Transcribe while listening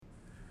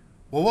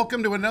Well,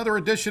 welcome to another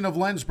edition of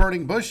Len's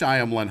Burning Bush. I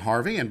am Len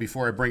Harvey, and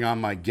before I bring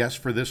on my guest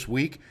for this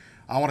week,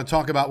 I want to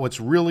talk about what's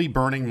really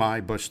burning my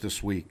bush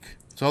this week.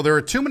 So there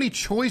are too many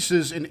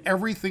choices in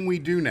everything we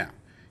do now.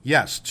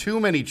 Yes, too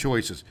many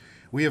choices.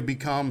 We have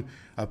become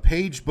a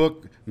page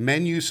book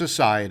menu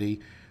society,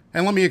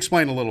 and let me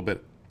explain a little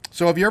bit.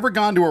 So have you ever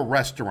gone to a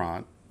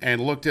restaurant and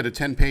looked at a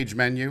 10-page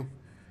menu,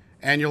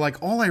 and you're like,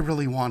 all I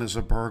really want is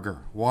a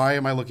burger. Why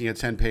am I looking at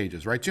 10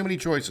 pages, right? Too many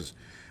choices.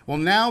 Well,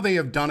 now they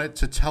have done it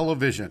to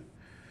television.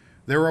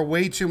 There are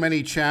way too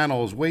many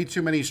channels, way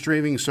too many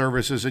streaming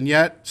services, and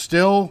yet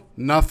still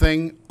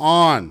nothing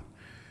on.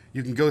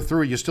 You can go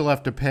through, you still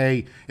have to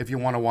pay if you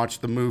want to watch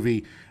the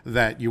movie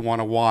that you want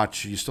to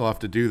watch. You still have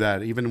to do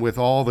that, even with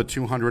all the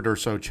 200 or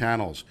so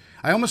channels.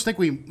 I almost think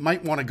we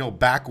might want to go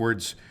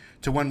backwards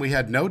to when we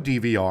had no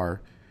DVR,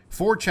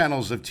 4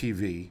 channels of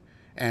TV,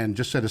 and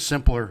just at a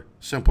simpler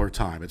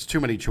time. It's too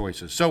many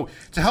choices. So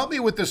to help me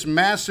with this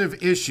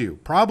massive issue,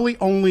 probably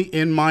only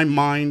in my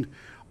mind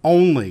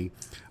only,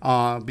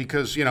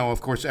 because,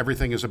 of course,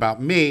 everything is about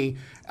me.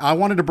 I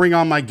wanted to bring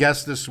on my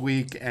guest this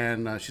week,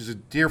 and she's a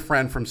dear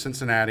friend from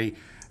Cincinnati,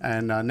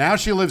 and now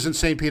she lives in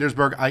St.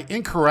 Petersburg. I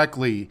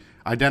incorrectly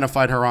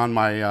identified her on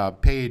my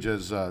page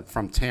as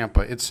from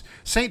Tampa. It's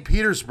St.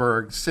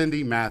 Petersburg.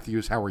 Cindy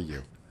Matthews, how are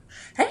you?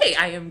 Hey,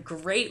 I am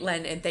great,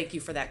 Len, and thank you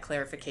for that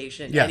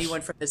clarification. Yes.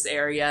 Anyone from this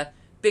area,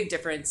 big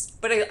difference,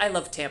 but I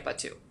love Tampa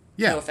too.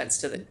 Yeah. No offense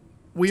to the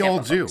We Tampa all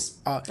do. folks.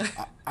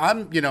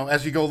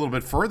 As you go a little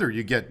bit further,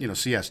 you get,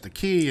 Siesta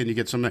Key, and you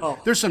get some. Oh.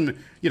 There's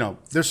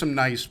some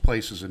nice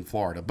places in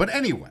Florida. But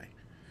anyway,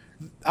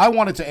 I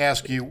wanted to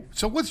ask you.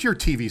 So, what's your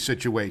TV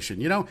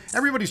situation?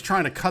 Everybody's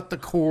trying to cut the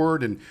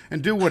cord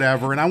and do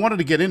whatever, and I wanted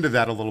to get into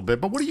that a little bit.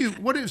 But what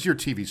is your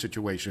TV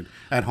situation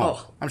at home?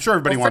 Oh. I'm sure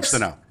everybody Well, wants to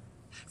know.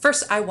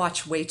 First, I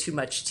watch way too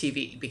much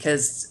TV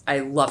because I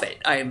love it.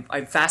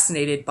 I'm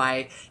fascinated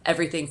by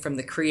everything from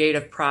the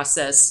creative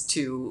process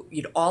to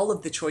all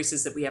of the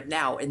choices that we have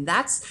now, and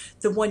that's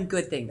the one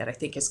good thing that I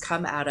think has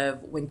come out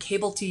of when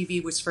cable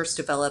TV was first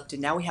developed,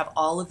 and now we have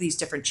all of these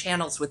different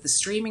channels with the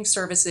streaming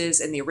services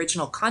and the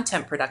original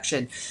content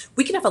production.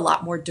 We can have a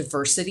lot more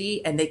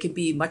diversity, and they can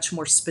be much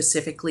more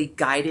specifically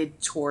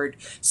guided toward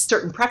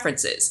certain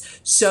preferences.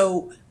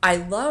 So I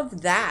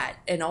love that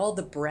and all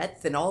the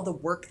breadth and all the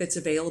work that's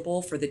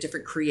available for the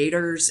different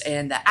creators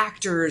and the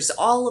actors,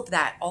 all of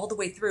that, all the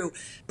way through.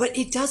 But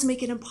it does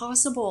make it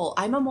impossible.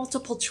 I'm a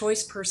multiple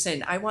choice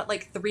person. I want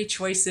like 3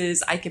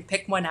 choices. I can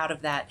pick one out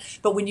of that.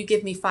 But when you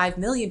give me 5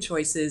 million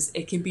choices,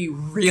 it can be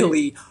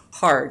really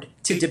hard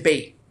to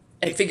debate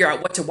and figure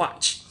out what to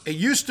watch. It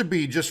used to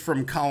be just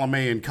from column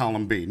A and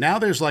column B. Now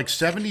there's like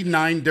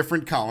 79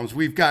 different columns.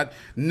 We've got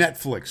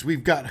Netflix,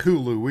 we've got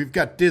Hulu, we've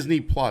got Disney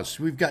Plus,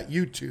 we've got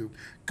YouTube,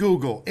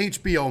 Google,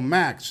 HBO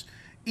Max.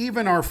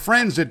 Even our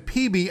friends at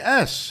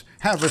PBS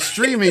have a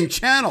streaming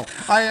channel.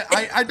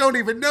 I don't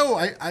even know.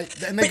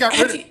 And they got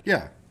rid of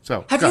yeah.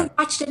 So Have you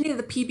watched any of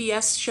the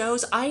PBS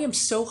shows? I am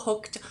so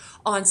hooked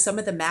on some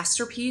of the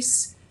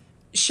Masterpiece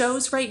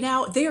shows right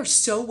now. They are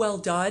so well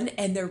done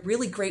and they're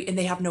really great and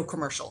they have no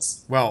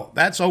commercials. Well,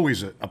 that's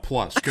always a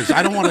plus because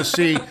I don't want to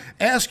see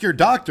ask your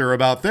doctor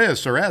about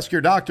this or ask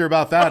your doctor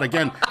about that.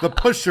 Again, the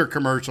pusher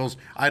commercials.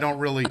 I don't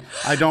really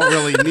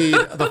need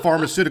the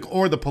pharmaceutical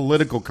or the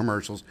political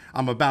commercials.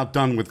 I'm about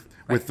done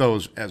with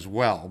those as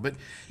well. But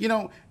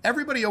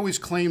everybody always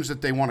claims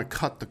that they want to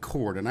cut the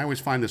cord, and I always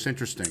find this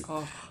interesting.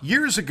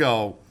 Years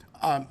ago,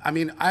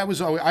 I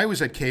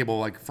was at cable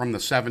like from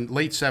the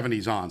late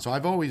 70s on, so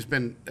I've always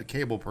been a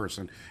cable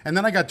person. And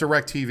then I got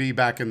DirecTV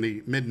back in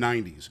the mid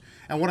 90s.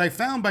 And what I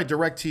found by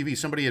DirecTV,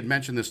 somebody had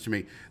mentioned this to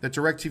me, that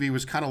DirecTV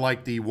was kind of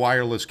like the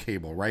wireless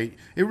cable, right?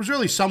 It was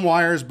really some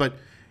wires, but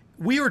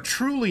we are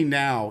truly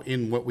now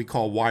in what we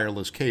call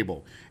wireless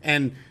cable.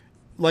 And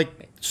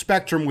like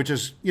Spectrum, which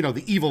is,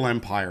 the evil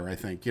empire, I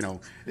think,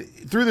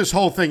 through this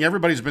whole thing,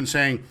 everybody's been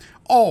saying,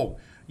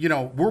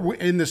 we're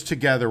in this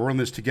together. We're in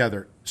this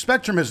together.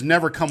 Spectrum has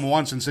never come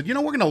once and said, we're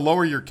going to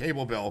lower your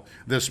cable bill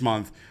this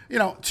month.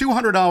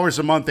 $200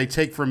 a month they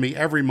take from me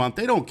every month.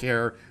 They don't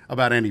care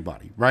about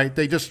anybody, right?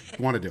 They just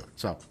want to do it.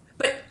 So.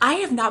 But I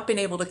have not been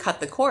able to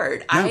cut the cord.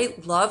 No. I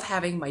love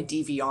having my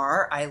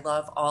DVR. I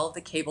love all of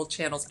the cable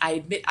channels. I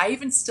admit I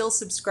even still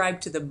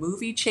subscribe to the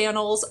movie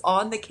channels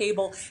on the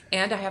cable,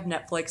 and I have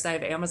Netflix. I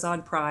have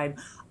Amazon Prime.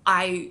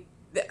 I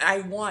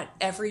want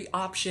every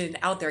option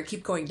out there. I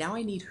keep going, now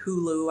I need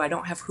Hulu. I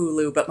don't have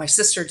Hulu, but my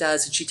sister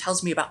does, and she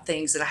tells me about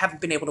things, and I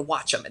haven't been able to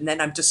watch them, and then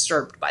I'm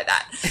disturbed by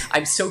that.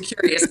 I'm so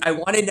curious. I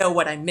want to know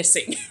what I'm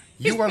missing.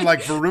 You are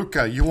like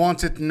Veruca. You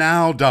want it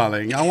now,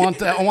 darling. I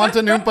want an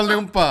Oompa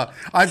Loompa.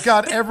 I've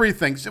got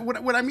everything. So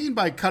what I mean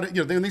by cut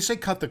it, when they say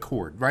cut the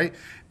cord, right?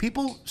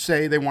 People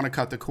say they want to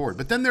cut the cord,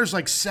 but then there's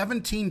like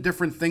 17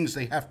 different things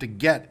they have to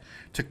get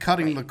to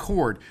cutting the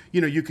cord.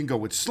 You can go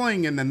with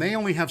Sling, and then they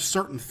only have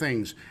certain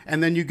things,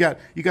 and then you got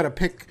to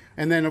pick.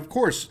 And then, of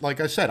course, like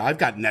I said, I've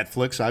got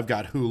Netflix, I've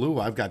got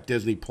Hulu, I've got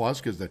Disney Plus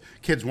because the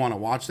kids want to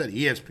watch that.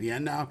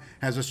 ESPN now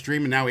has a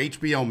stream, and now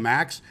HBO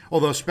Max.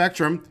 Although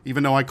Spectrum,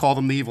 even though I call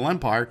them the evil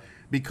empire,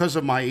 because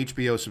of my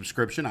HBO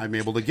subscription, I'm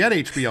able to get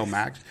HBO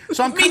Max.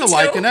 So I'm Me kind of too.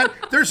 liking it.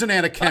 There's an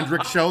Anna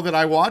Kendrick show that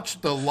I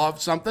watched, the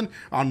Love Something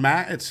on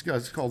Max.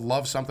 It's called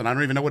Love Something. I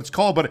don't even know what it's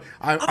called, but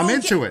I'm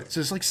into it. So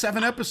it's like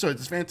 7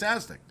 episodes. It's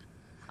fantastic.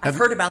 I've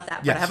heard about that,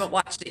 but Yes. I haven't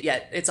watched it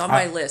yet. It's on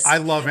my list. I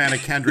love Anna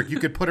Kendrick. You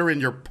could put her in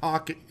your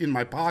pocket, in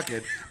my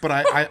pocket, but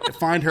I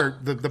find her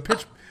the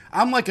pitch.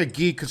 I'm like a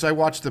geek because I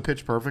watch the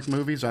Pitch Perfect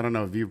movies. I don't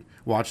know if you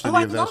watched any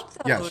I of those. love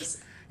those.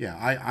 Yes. Yeah,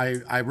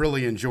 I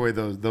really enjoy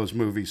those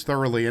movies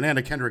thoroughly, and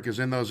Anna Kendrick is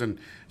in those, and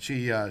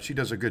she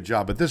does a good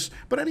job at this.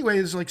 But anyway,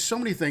 there's like so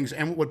many things,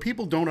 and what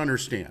people don't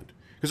understand,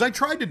 because I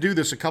tried to do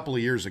this a couple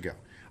of years ago.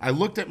 I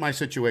looked at my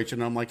situation,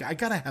 and I'm like, I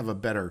gotta have a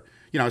better.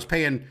 I was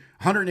paying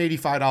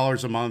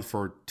 $185 a month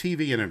for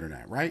TV and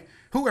internet, right?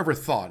 Whoever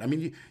thought? I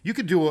mean, you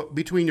could do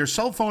between your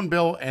cell phone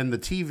bill and the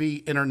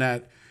TV,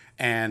 internet,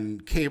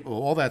 and cable,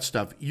 all that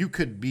stuff. You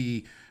could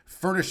be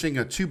furnishing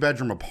a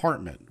 2-bedroom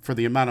apartment for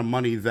the amount of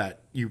money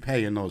that you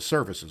pay in those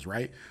services,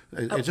 right?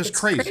 It's just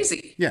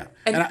crazy. Yeah.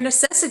 And they're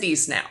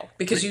necessities now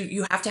because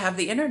you have to have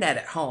the internet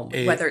at home,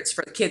 whether it's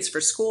for kids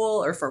for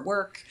school or for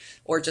work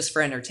or just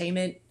for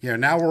entertainment. Yeah,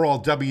 now we're all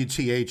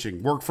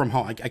WTHing, work from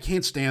home. I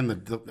can't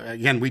stand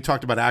again, we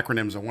talked about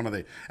acronyms on one of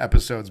the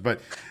episodes, but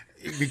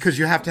because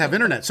you have to have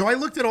internet. So I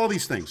looked at all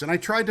these things and I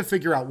tried to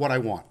figure out what I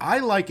want. I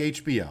like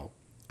HBO.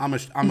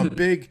 I'm a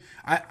big,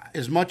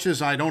 as much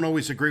as I don't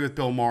always agree with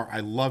Bill Maher, I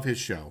love his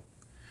show.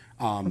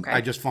 Okay. I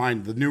just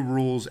find the new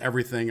rules,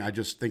 everything. I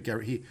just think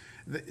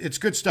it's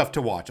good stuff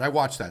to watch. I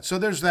watch that. So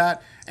there's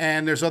that,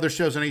 and there's other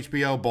shows on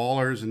HBO,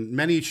 Ballers, and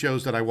many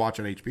shows that I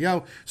watch on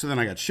HBO. So then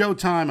I got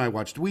Showtime. I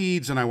watched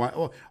Weeds, and I watched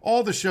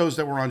all the shows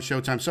that were on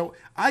Showtime. So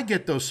I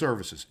get those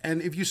services,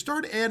 and if you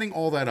start adding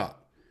all that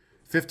up,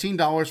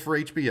 $15 for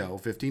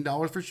HBO,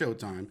 $15 for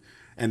Showtime,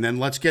 and then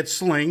let's get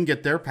Sling,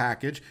 get their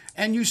package,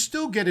 and you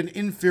still get an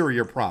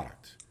inferior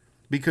product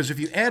because if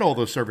you add all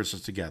those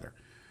services together.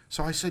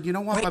 So I said, you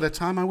know what? Right. By the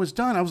time I was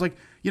done, I was like,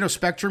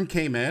 Spectrum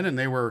came in and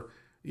they were,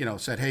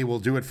 said, hey, we'll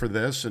do it for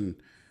this. And,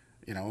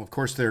 of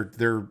course,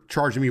 they're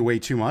charging me way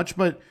too much.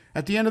 But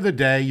at the end of the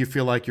day, you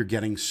feel like you're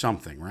getting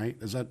something, right?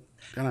 Is that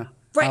kind of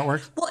how it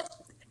works? Well,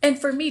 and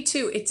for me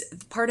too, it's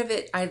part of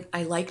it.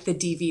 I like the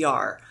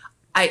DVR.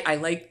 I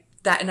like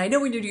that. And I know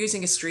when you're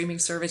using a streaming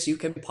service, you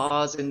can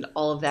pause and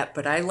all of that,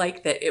 but I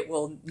like that it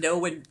will know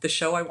when the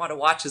show I want to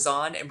watch is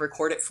on and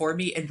record it for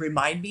me and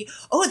remind me,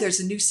 oh, there's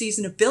a new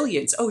season of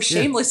Billions. Oh,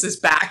 Shameless is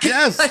back.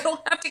 Yes. I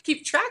don't have to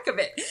keep track of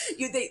it.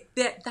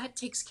 That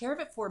takes care of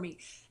it for me.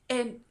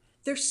 And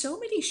there's so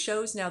many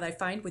shows now that I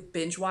find with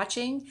binge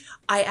watching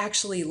I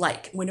actually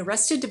like. When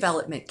Arrested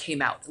Development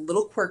came out, a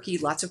little quirky,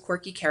 lots of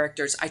quirky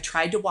characters. I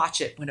tried to watch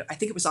it when I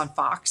think it was on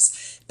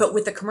Fox, but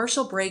with the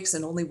commercial breaks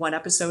and only one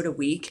episode a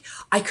week,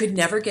 I could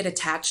never get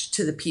attached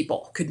to the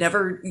people, could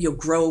never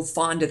grow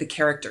fond of the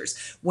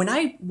characters. When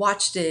I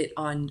watched it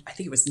on, I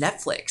think it was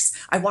Netflix,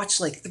 I watched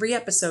like 3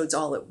 episodes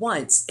all at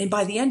once. And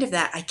by the end of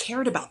that, I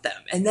cared about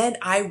them. And then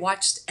I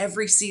watched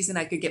every season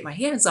I could get my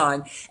hands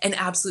on and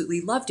absolutely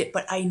loved it.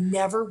 But I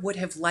never would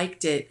have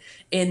liked it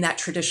in that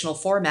traditional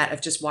format of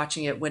just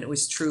watching it when it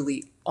was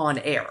truly on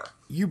air.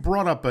 You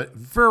brought up a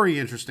very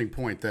interesting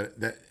point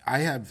that I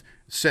have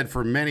said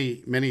for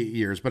many, many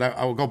years, but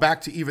I will go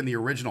back to even the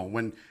original.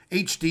 When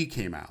HD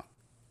came out,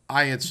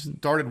 I had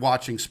started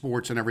watching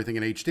sports and everything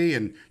in HD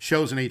and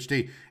shows in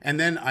HD. And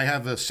then I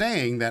have a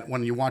saying that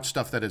when you watch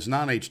stuff that is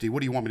non-HD,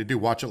 what do you want me to do?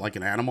 Watch it like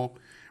an animal?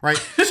 Right?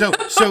 So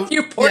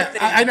You poor thing.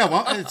 I know.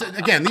 Well,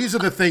 again, these are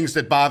the things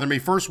that bother me.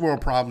 First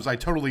world problems, I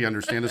totally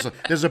understand.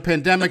 There's a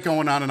pandemic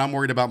going on and I'm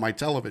worried about my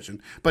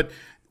television. But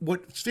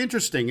what's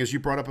interesting is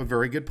you brought up a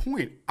very good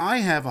point. I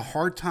have a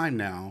hard time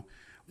now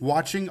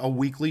watching a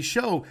weekly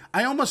show.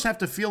 I almost have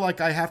to feel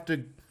like I have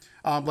to,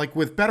 like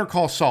with Better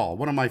Call Saul,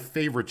 one of my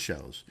favorite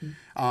shows.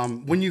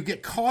 When you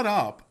get caught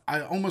up,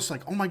 I almost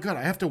like, oh my God,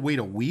 I have to wait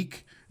a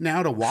week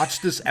now to watch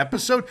this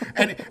episode.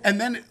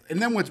 And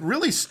then what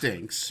really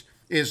stinks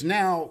is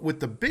now with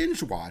the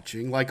binge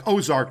watching, like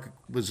Ozark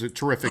was a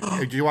terrific.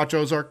 Did you watch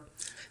Ozark?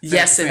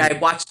 Yes, and I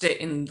watched it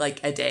in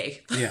like a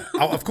day. Yeah,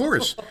 of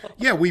course.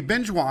 Yeah, we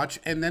binge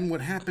watch, and then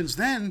what happens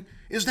then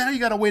is now you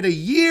got to wait a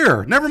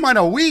year. Never mind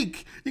a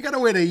week. You got to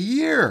wait a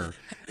year.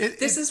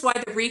 This is why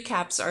the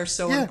recaps are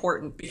so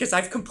important because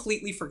I've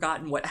completely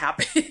forgotten what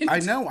happened. I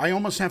know. I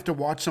almost have to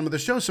watch some of the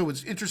shows, so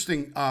it's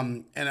interesting.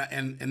 And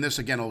this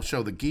again will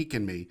show the geek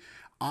in me.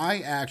 I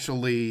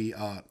actually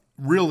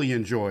really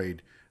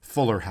enjoyed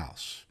Fuller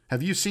House.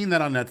 Have you seen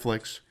that on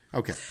Netflix?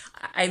 Okay.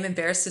 I'm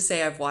embarrassed to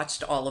say I've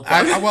watched all of them.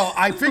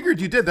 I figured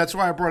you did. That's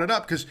why I brought it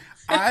up because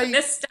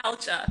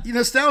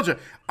nostalgia.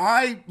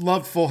 I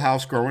loved Full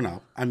House growing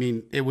up. I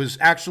mean, it was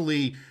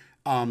actually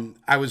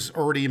I was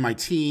already in my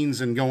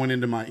teens and going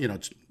into my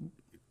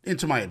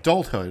into my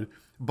adulthood,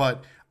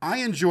 but I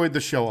enjoyed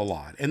the show a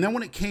lot. And then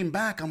when it came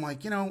back, I'm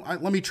like,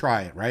 let me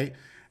try it, right?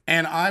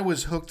 And I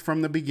was hooked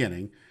from the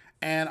beginning.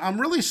 And I'm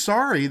really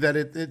sorry that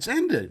it's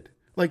ended.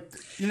 Like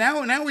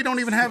now we don't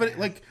even have it.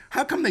 Like,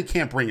 how come they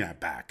can't bring that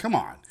back? Come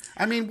on.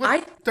 I mean,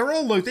 they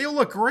all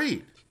look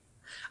great.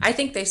 I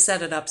think they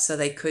set it up so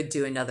they could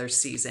do another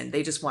season.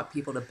 They just want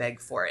people to beg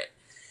for it.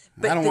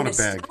 I But don't the want to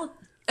beg. nostalgia,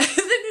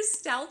 the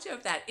nostalgia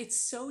of that, it's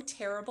so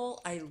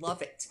terrible. I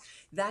love it.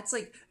 That's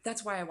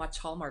why I watch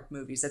Hallmark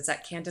movies. It's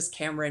that Candace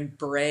Cameron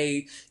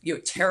Bure,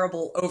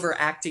 terrible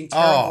overacting, Oh,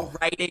 terrible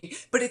writing,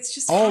 but it's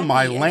just oh,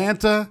 my happy. And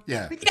Lanta.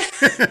 Yeah.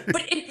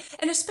 yeah,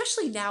 and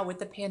especially now with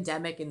the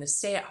pandemic and the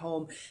stay at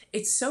home,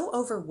 it's so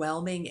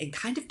overwhelming and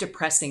kind of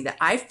depressing that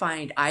I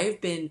find I've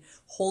been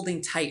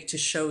holding tight to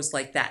shows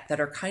like that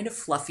are kind of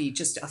fluffy,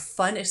 just a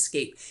fun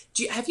escape.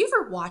 Have you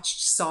ever watched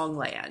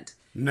Songland?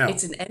 No.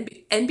 It's an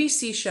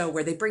NBC show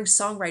where they bring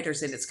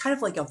songwriters in. It's kind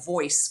of like a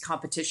voice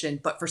competition,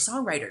 but for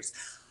songwriters.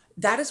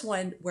 That is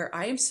one where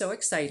I am so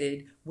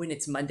excited when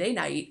it's Monday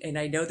night and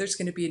I know there's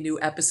going to be a new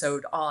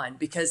episode on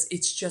because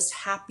it's just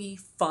happy,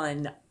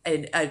 fun,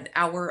 and an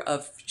hour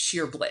of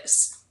sheer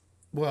bliss.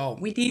 Well,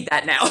 We need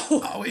that now.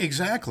 oh,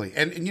 exactly.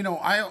 And I'm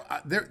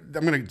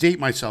going to date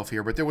myself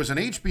here, but there was an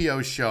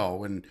HBO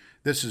show, and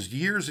this is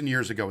years and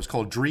years ago. It was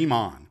called Dream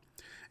On,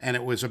 and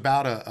it was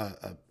about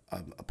a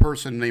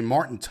person named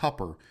Martin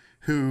Tupper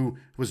who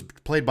was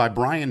played by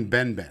Brian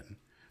Benben.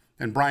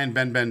 And Brian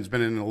Benben's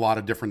been in a lot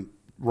of different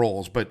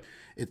roles, but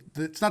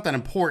it's not that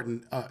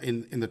important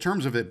in the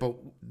terms of it. But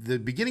the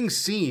beginning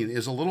scene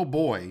is a little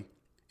boy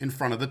in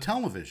front of the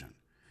television.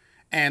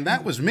 And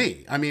that was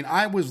me. I mean,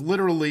 I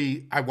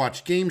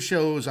watched game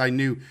shows. I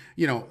knew,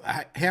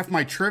 half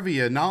my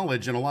trivia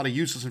knowledge and a lot of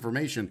useless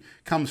information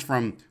comes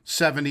from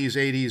 70s,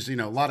 80s,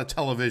 a lot of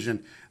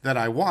television that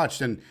I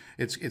watched. And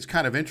it's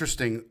kind of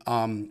interesting.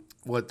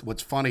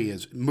 What's funny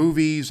is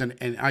movies and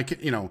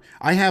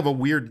I have a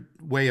weird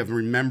way of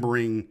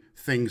remembering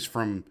things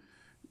from,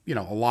 a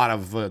lot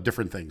of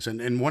different things.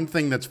 And one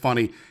thing that's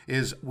funny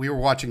is we were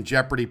watching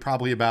Jeopardy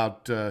probably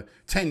about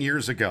 10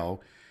 years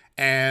ago.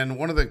 And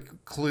one of the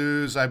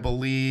clues, I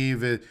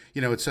believe, it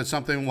said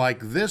something like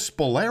this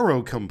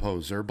bolero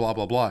composer, blah,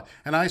 blah, blah.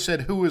 And I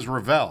said, who is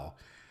Ravel?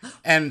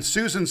 And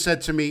Susan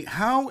said to me,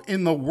 how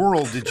in the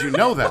world did you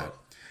know that?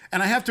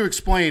 And I have to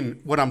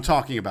explain what I'm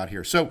talking about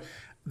here. So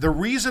the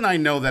reason I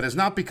know that is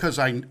not because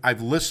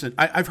I've listened.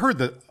 I've heard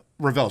the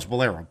Ravel's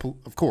bolero,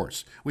 of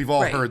course. We've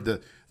all Right. heard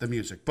the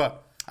music.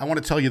 But I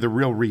want to tell you the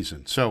real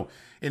reason. So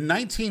in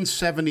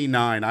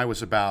 1979, I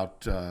was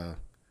about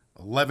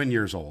 11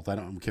 years old. I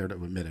don't care to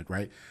admit it,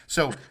 right?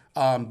 So,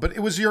 but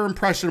it was your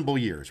impressionable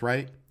years,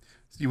 right?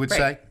 You would Right.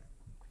 say.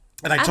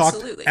 And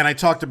Absolutely. I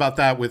talked about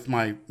that with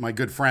my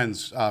good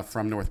friends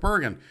from North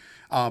Bergen.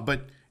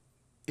 But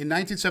in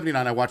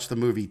 1979, I watched the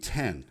movie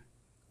 10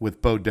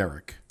 with Bo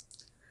Derek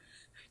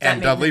That and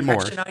made an Dudley Moore.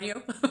 impression on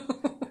you?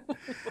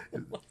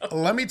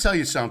 Let me tell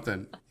you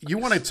something. You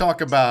want to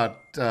talk about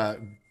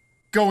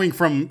going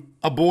from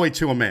a boy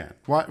to a man,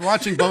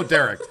 watching Bo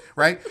Derek,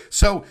 right?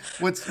 So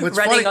what's Running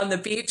funny, on the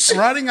beach.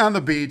 running on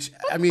the beach.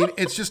 I mean,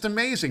 it's just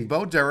amazing.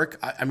 Bo Derek,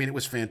 I mean, it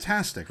was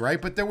fantastic,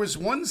 right? But there was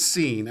one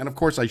scene, and of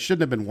course, I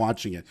shouldn't have been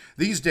watching it.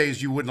 These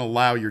days, you wouldn't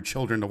allow your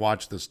children to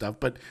watch this stuff.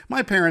 But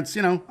my parents,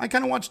 I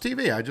kind of watch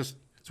TV.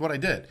 It's what I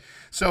did.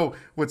 So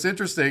what's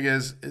interesting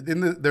is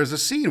there's a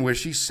scene where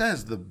she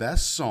says the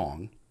best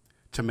song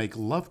to make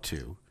love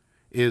to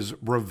is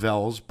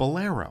Ravel's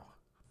Bolero.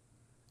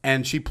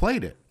 And she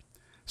played it.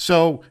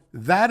 So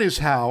that is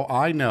how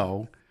I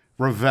know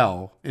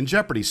Ravel in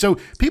Jeopardy. So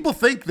people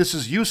think this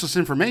is useless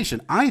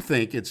information. I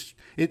think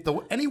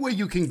any way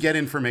you can get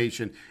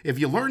information. If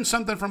you learn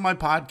something from my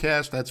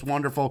podcast, that's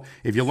wonderful.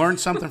 If you learn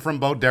something from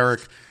Bo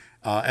Derek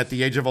at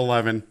the age of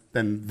 11,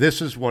 then this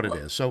is what it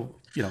is. So,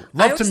 love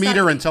to always meet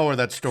her thought- and tell her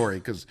that story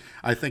because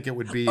I think it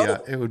would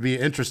be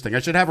interesting. I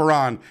should have her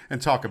on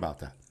and talk about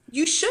that.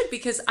 You should,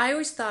 because I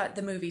always thought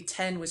the movie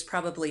 10 was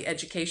probably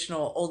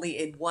educational only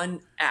in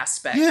one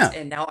aspect. Yeah.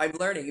 And now I'm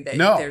learning that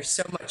No. there's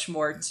so much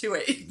more to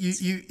it.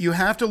 You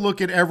have to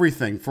look at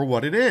everything for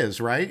what it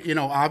is, right?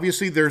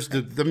 Obviously there's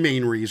the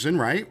main reason,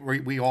 right?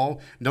 We all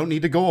don't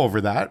need to go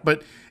over that,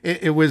 but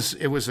it was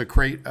a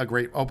great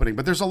opening.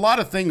 But there's a lot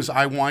of things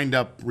I wind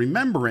up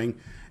remembering,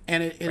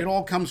 and it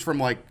all comes from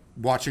like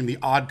watching The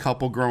Odd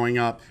Couple growing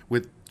up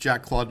with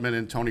Jack Klugman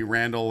and Tony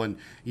Randall, and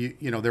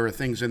there are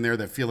things in there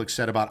that Felix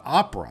said about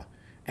opera,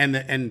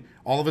 and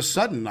all of a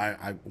sudden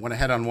I went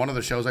ahead on one of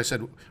the shows. I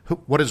said,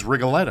 "What is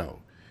Rigoletto?"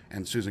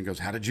 And Susan goes,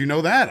 "How did you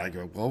know that?" I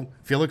go, "Well,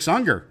 Felix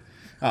Unger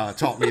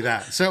taught me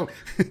that." So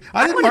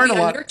I didn't learn a be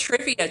on lot. your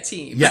trivia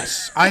team.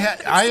 Yes,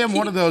 I am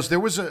one of those.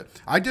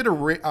 I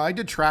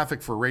did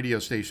traffic for radio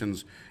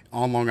stations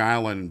on Long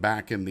Island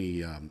back in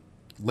the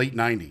late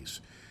 '90s,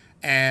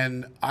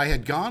 and I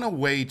had gone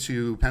away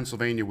to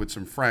Pennsylvania with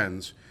some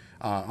friends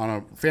on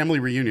a family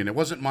reunion. It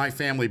wasn't my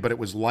family, but it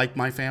was like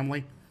my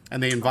family,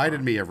 and they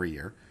invited me every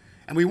year,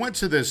 and we went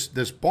to this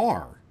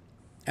bar,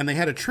 and they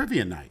had a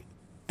trivia night,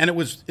 and it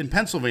was in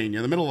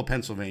Pennsylvania, the middle of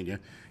Pennsylvania,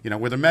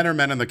 where the men are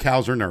men and the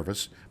cows are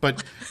nervous,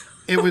 but.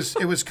 It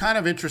was kind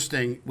of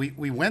interesting.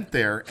 We went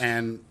there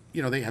and,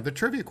 they had the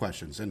trivia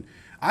questions. And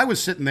I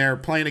was sitting there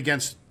playing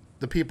against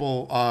the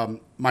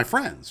people, my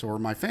friends or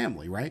my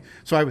family, right?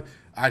 So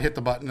I'd hit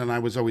the button and I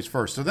was always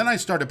first. So then I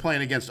started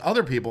playing against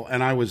other people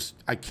and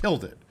I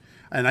killed it.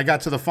 And I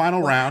got to the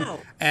final round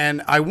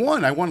and I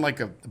won. I won like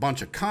a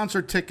bunch of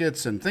concert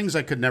tickets and things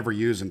I could never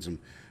use and some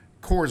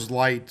Coors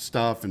Light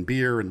stuff and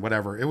beer and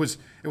whatever. It was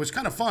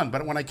kind of fun.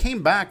 But when I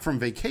came back from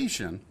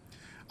vacation,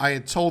 I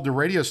had told the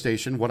radio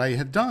station what I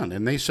had done,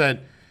 and they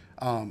said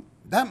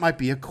that might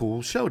be a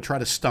cool show. Try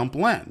to stump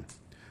Len.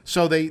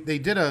 So they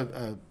did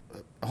a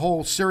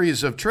whole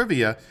series of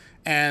trivia,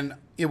 and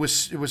it was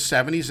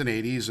 70s and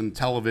 80s and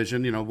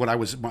television. You know what I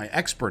was my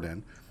expert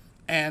in,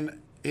 and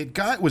it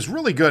was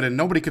really good. And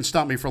nobody could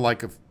stop me for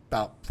like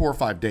about 4 or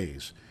 5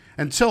 days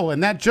and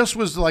that just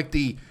was like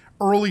the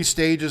early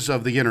stages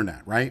of the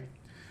internet, right?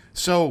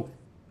 So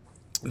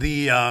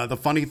the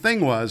funny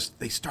thing was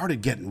they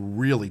started getting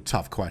really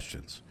tough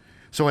questions.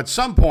 So at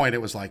some point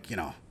it was like,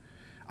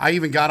 I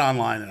even got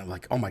online and I'm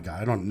like, oh my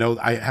God, I don't know.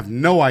 I have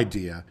no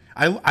idea.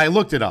 I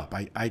looked it up.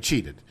 I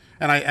cheated.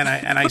 And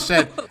I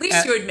said, At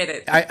least you admit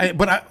it.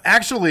 But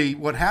actually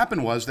what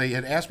happened was they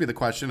had asked me the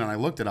question and I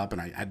looked it up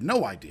and I had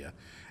no idea.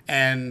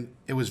 And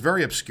it was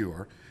very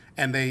obscure.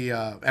 And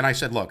I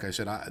said, look,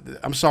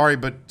 I'm sorry,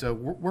 but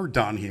we're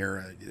done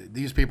here.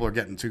 These people are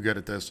getting too good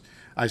at this.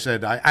 I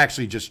said, I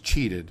actually just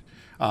cheated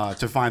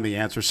to find the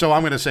answer. So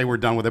I'm going to say we're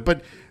done with it.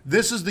 But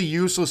this is the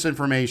useless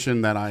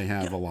information that I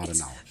have a lot of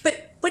knowledge.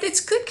 But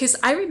it's good because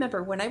I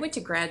remember when I went to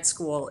grad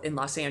school in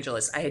Los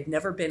Angeles, I had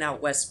never been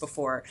out west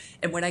before.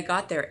 And when I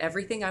got there,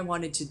 everything I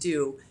wanted to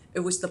do,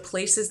 it was the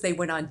places they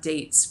went on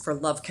dates for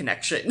Love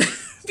Connection.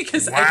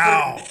 Because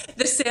Wow. I heard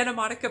the Santa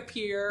Monica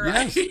Pier,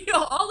 Yes.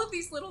 all of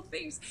these little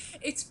things.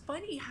 It's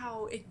funny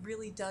how it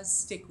really does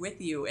stick with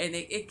you, and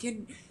it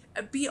can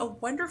be a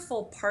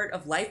wonderful part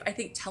of life. I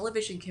think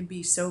television can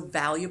be so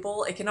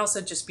valuable. It can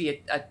also just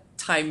be a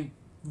time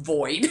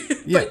void.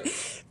 Yeah.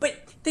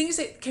 but things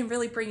that can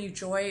really bring you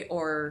joy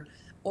or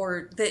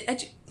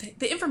the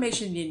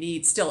information you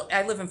need. Still,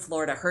 I live in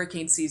Florida.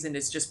 Hurricane season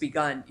has just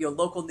begun.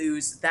 Local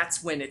news,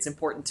 that's when it's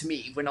important to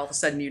me, when all of a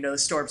sudden the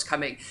storm's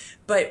coming.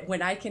 But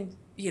when I can,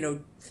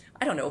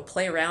 I don't know,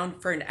 play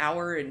around for an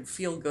hour and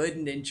feel good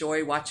and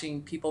enjoy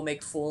watching people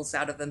make fools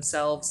out of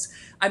themselves.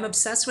 I'm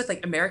obsessed with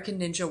like American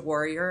Ninja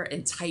Warrior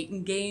and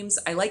Titan games.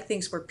 I like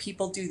things where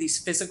people do these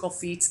physical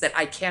feats that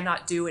I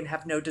cannot do and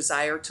have no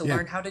desire to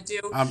learn how to do.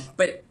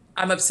 But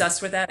I'm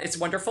obsessed with that. It's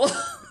wonderful.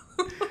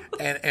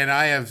 And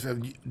I have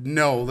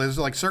there's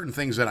like certain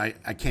things that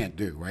I can't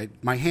do, right?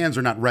 My hands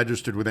are not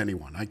registered with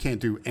anyone. I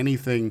can't do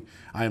anything.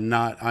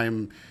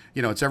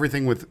 It's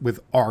everything with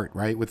art,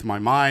 right? With my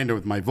mind or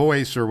with my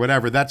voice or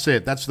whatever. That's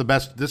it. That's the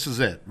best. This is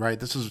it, right?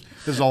 This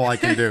is all I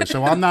can do.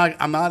 So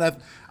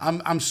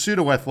I'm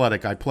pseudo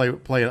athletic. I play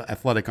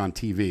athletic on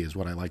TV is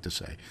what I like to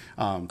say.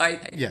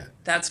 Yeah.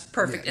 That's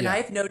perfect. And Yeah. I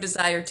have no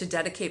desire to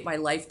dedicate my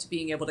life to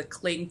being able to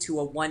cling to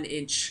a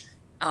 1-inch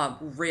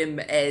rim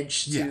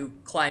edge to Yeah.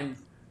 climb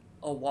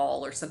a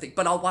wall or something,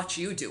 but I'll watch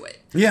you do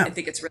it. Yeah. I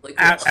think it's really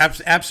cool.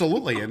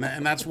 Absolutely.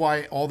 And that's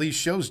why all these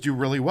shows do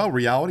really well.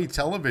 Reality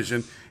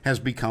television has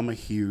become a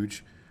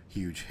huge,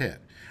 huge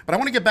hit. But I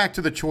want to get back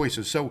to the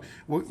choices. So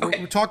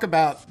we talk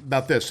about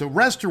this. So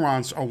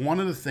restaurants are one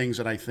of the things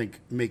that I think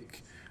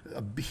make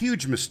a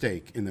huge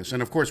mistake in this.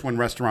 And of course, when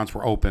restaurants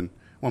were open,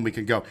 when we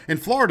can go. In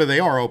Florida, they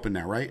are open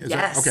now, right?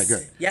 Yes. Okay,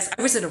 good. Yes,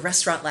 I was at a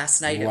restaurant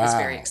last night. It was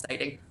very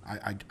exciting.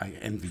 I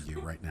envy you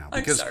right now. I'm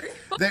Because sorry.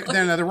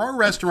 there are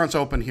restaurants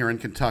open here in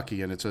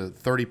Kentucky, and it's a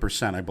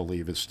 30%, I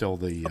believe, is still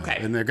the...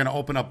 and they're going to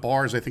open up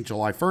bars, I think,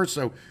 July 1st.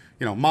 So,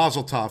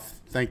 Mazel tov.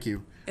 Thank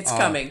you. It's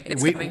coming.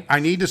 It's coming.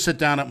 I need to sit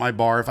down at my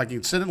bar. If I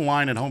can sit in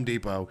line at Home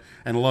Depot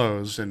and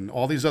Lowe's and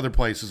all these other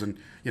places, and,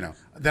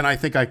 then I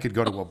think I could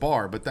go to a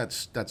bar. But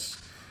that's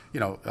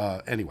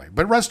anyway.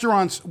 But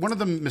restaurants, one of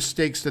the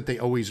mistakes that they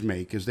always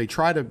make is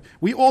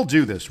we all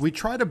do this. We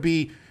try to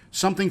be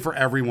something for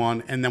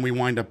everyone, and then we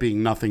wind up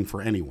being nothing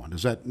for anyone.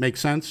 Does that make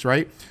sense,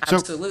 right?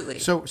 Absolutely.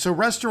 So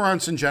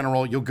restaurants in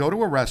general, you'll go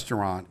to a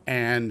restaurant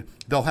and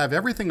they'll have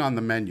everything on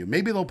the menu.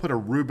 Maybe they'll put a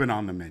Reuben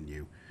on the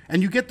menu,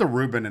 and you get the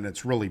Reuben and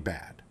it's really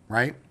bad,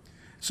 right?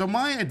 So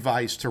my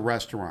advice to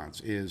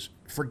restaurants is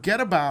forget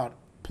about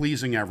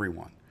pleasing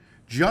everyone.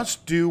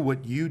 Just do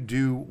what you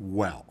do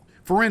well.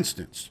 For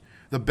instance,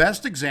 the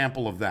best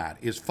example of that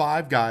is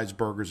Five Guys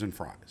Burgers and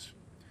Fries.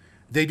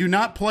 They do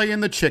not play in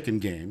the chicken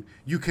game.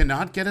 You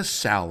cannot get a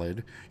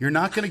salad. You're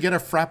not going to get a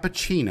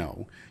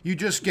Frappuccino. You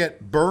just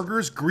get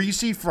burgers,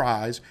 greasy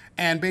fries,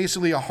 and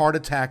basically a heart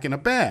attack in a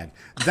bag.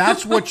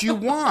 That's what you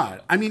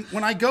want. I mean,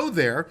 when I go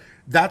there,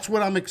 that's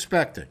what I'm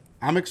expecting.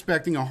 I'm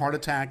expecting a heart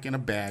attack in a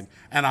bag,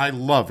 and I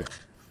love it.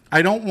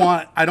 I don't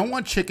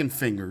want chicken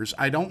fingers.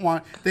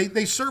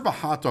 They serve a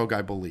hot dog,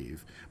 I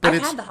believe. But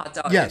I've had the hot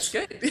dog. Yes,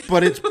 It's good.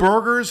 but it's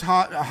burgers,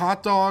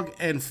 hot dog,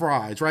 and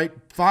fries, right?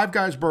 Five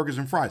Guys Burgers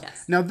and Fries.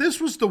 Yes. Now,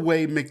 this was the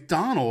way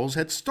McDonald's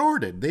had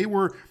started. They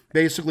were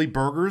basically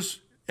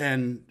burgers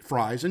and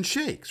fries and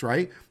shakes,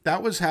 right?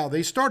 That was how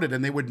they started,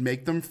 and they would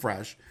make them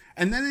fresh.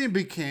 And then they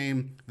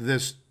became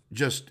this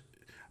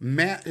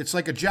it's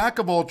like a jack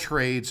of all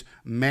trades,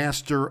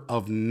 master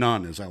of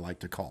none, as I like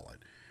to call it.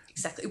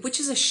 Exactly, which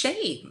is a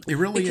shame. It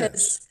really is.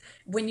 Because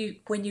when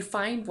you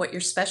find what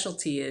your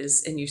specialty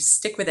is and you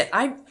stick with it.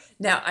 I'm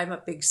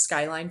a big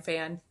Skyline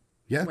fan.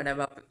 Yeah. When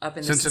I'm up in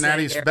the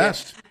Cincinnati's Cincinnati area.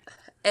 best.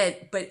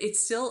 But it's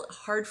still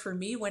hard for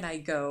me when I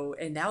go,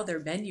 and now their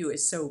menu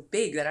is so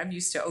big that I'm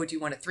used to, oh, do you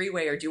want a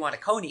three-way or do you want a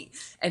coney?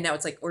 And now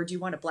it's like, or do you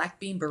want a black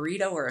bean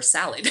burrito or a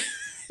salad?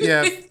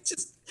 Yeah.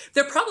 Just,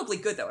 they're probably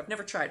good though. I've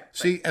never tried.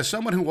 See, as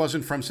someone who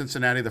wasn't from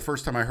Cincinnati, the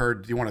first time I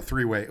heard, "Do you want a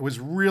three-way?" it was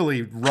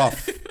really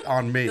rough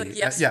on me. Like,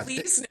 yes, Yeah.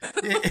 please.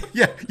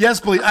 Yeah, yes,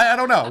 please. I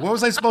don't know. What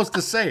was I supposed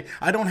to say?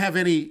 I don't have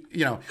any,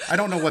 I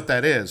don't know what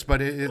that is,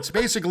 but it's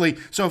basically,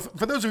 so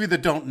for those of you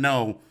that don't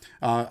know,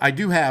 I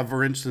do have,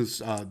 for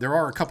instance, there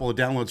are a couple of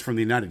downloads from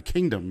the United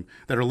Kingdom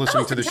that are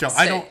listening to the show.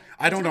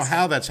 I don't know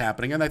how that's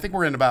happening, and I think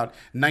we're in about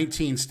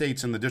 19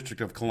 states in the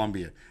District of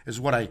Columbia, is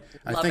what I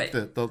think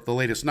the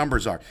latest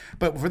numbers are.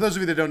 But for those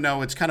of you that don't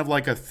know, it's kind of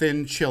like a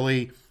thin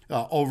chili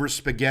over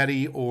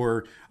spaghetti,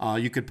 or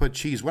you could put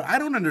cheese. What I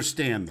don't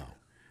understand, though,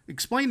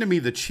 explain to me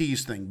the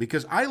cheese thing,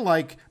 because I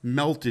like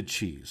melted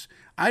cheese.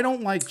 I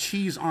don't like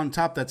cheese on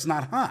top that's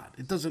not hot.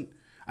 It doesn't.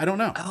 I don't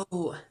know.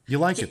 Oh, You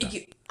like it, though?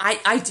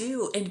 I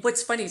do. And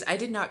what's funny is I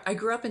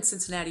grew up in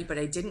Cincinnati, but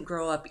I didn't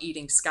grow up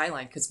eating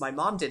Skyline because my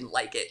mom didn't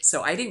like it.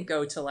 So I didn't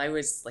go till I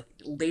was like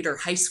later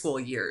high school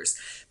years.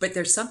 But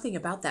there's something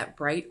about that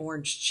bright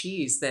orange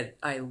cheese that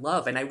I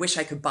love, and I wish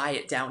I could buy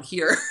it down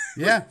here.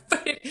 Yeah.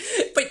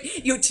 but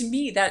to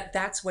me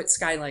that's what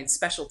Skyline's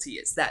specialty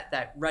is,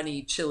 that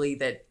runny chili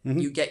that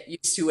you get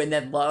used to and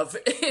then love,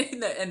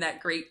 and that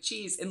great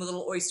cheese and the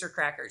little oyster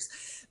crackers.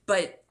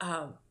 But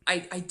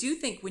I do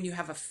think when you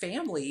have a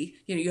family,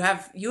 you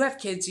have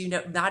kids,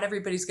 not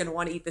everybody's going to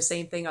want to eat the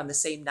same thing on the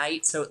same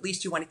night. So at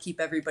least you want to keep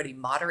everybody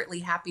moderately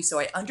happy. So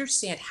I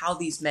understand how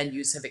these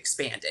menus have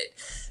expanded.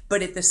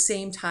 But at the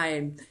same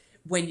time,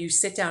 when you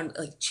sit down,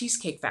 like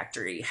Cheesecake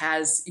Factory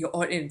has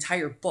an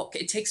entire book.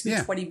 It takes me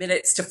 20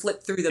 minutes to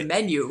flip through the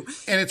menu.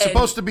 And it's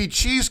supposed to be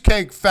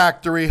Cheesecake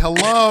Factory.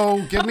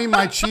 Hello, give me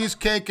my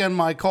cheesecake and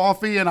my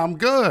coffee and I'm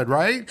good,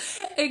 right?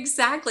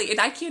 Exactly. And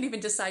I can't even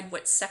decide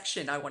what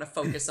section I want to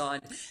focus on.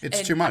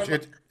 It's too much.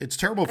 It's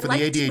terrible for the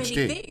ADHD.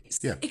 Too many things.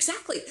 Yeah.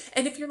 Exactly.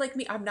 And if you're like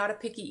me, I'm not a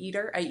picky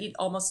eater. I eat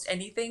almost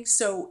anything.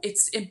 So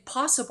it's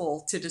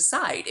impossible to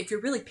decide. If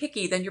you're really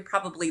picky, then you're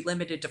probably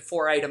limited to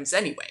 4 items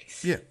anyway.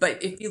 Yeah.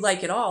 But if you like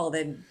it all,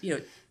 then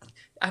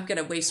I'm going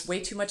to waste way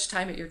too much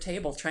time at your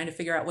table trying to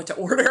figure out what to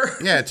order.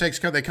 Yeah, it takes.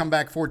 They come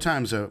back 4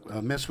 times.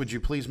 Miss, would you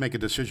please make a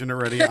decision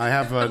already? I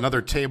have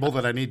another table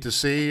that I need to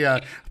see.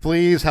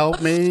 Please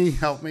help me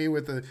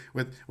with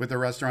the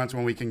restaurants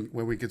when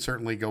we could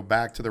certainly go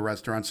back to the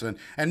restaurants.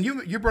 And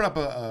you brought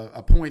up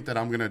a point that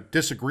I'm going to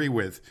disagree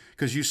with,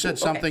 because you said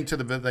something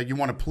that you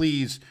want to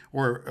please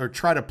or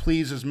try to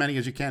please as many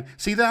as you can.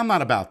 See, that I'm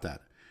not about that.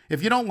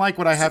 If you don't like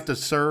what I have to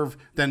serve,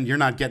 then you're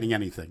not getting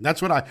anything.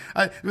 That's what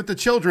I with the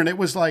children, it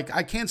was like,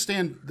 I can't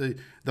stand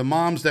the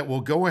moms that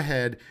will go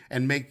ahead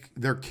and make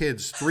their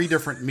kids 3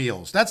 different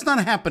meals. That's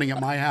not happening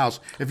at my house.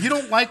 If you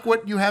don't like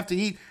what you have to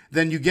eat,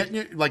 then you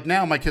get, like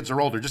now my kids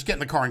are older, just get in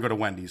the car and go to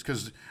Wendy's,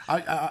 because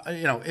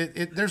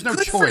there's no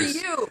Good choice. for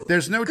you.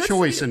 There's no Good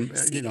choice. for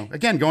you. And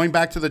again, going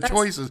back to the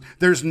choices,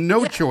 there's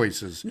no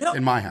choices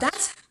in my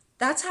house.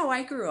 That's how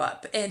I grew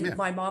up. And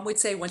my mom would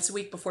say once a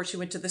week before she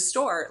went to the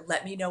store,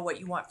 let me know what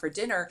you want for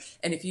dinner.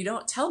 And if you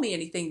don't tell me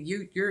anything,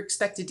 you're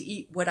expected to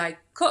eat what I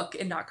cook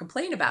and not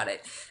complain about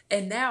it.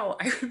 And now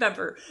I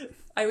remember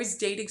I was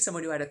dating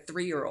someone who had a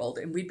 3-year-old,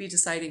 and we'd be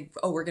deciding,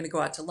 oh, we're going to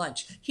go out to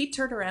lunch. He'd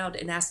turn around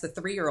and ask the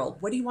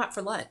 3-year-old, what do you want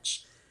for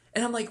lunch?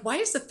 And I'm like, why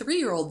is the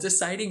 3-year-old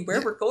deciding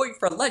where we're going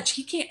for lunch?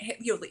 He can't,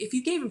 if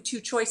you gave him 2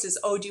 choices,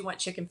 oh, do you want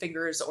chicken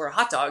fingers or a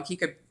hot dog? He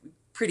could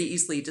pretty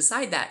easily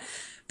decide that.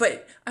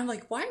 But I'm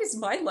like, why is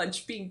my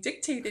lunch being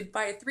dictated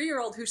by a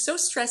 3-year-old who's so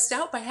stressed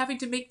out by having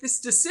to make this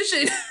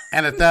decision?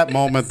 And at that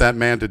moment, that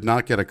man did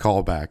not get a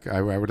call back.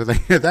 I would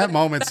think at that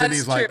moment,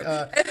 Cindy's like,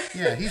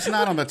 he's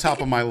not on the top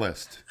of my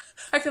list.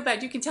 I feel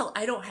bad. You can tell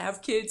I don't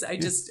have kids. I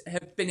just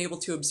have been able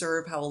to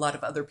observe how a lot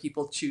of other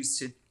people choose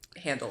to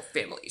handle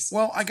families.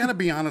 Well, I got to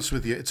be honest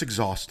with you. It's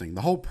exhausting.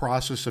 The whole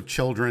process of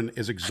children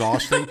is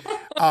exhausting.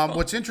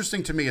 What's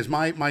interesting to me is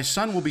my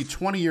son will be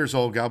 20 years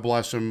old, God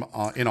bless him,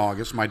 in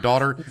August. My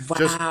daughter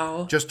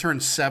just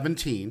turned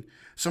 17.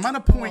 So I'm at a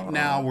point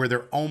now where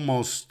they're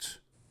almost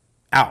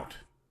out,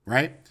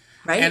 right?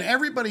 Right. And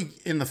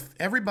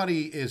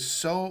everybody is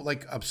so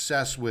like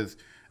obsessed with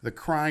the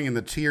crying and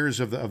the tears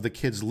of the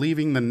kids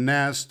leaving the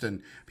nest,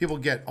 and people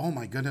get, oh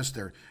my goodness,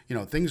 they're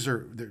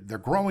they're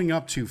growing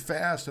up too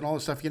fast and all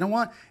this stuff. You know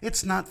what?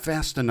 It's not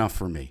fast enough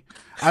for me.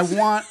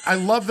 I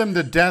love them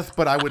to death,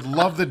 but I would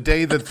love the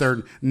day that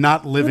they're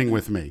not living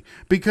with me,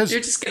 because you're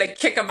just gonna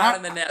kick them out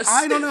of the nest.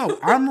 I don't know.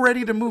 I'm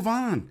ready to move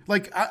on.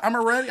 Like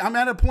I'm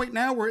at a point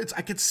now where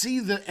I could see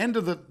the end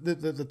of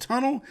the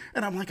tunnel,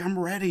 and I'm like, I'm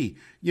ready.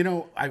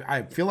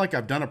 I feel like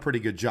I've done a pretty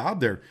good job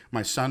there.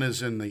 My son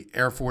is in the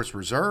Air Force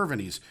Reserve, and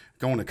he's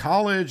going to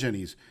college, and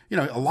he's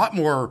a lot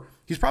more.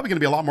 He's probably going to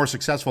be a lot more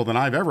successful than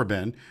I've ever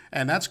been,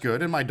 and that's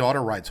good. And my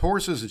daughter rides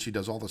horses, and she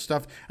does all this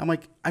stuff. I'm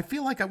like, I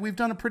feel like we've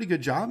done a pretty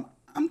good job.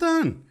 I'm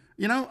done.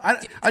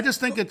 I just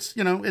think it's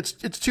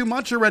too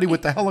much already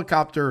with the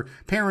helicopter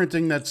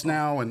parenting that's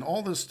now and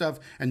all this stuff,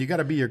 and you got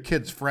to be your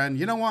kid's friend.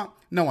 You know what?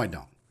 No, I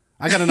don't.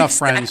 I got enough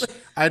friends. Exactly.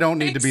 I don't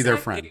need to be their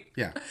friend. Exactly.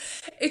 Yeah.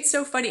 It's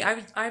so funny.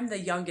 I'm the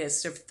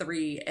youngest of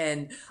three,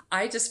 and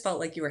I just felt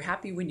like you were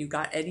happy when you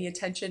got any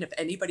attention if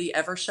anybody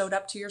ever showed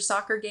up to your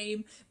soccer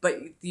game, but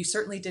you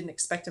certainly didn't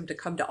expect them to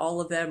come to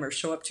all of them or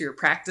show up to your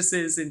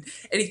practices and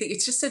anything.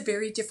 It's just a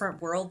very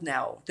different world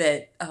now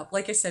that,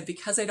 like I said,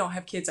 because I don't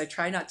have kids, I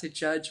try not to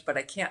judge, but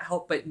I can't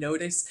help but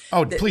notice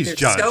Oh, that please there's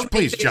so judge. many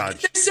Please things,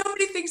 judge. there's so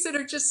many things that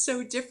are just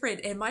so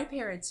different. And my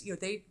parents,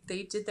 they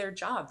did their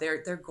job.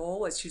 Their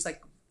goal was, she's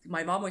like,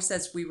 my mom always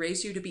says, we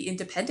raised you to be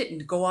independent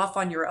and go off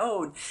on your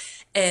own.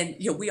 And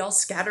we all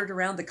scattered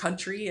around the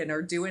country and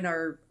are doing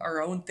our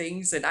own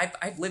things. And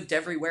I've lived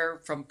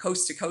everywhere from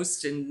coast to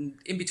coast and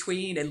in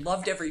between, and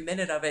loved every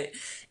minute of it,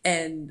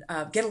 and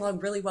get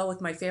along really well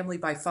with my family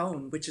by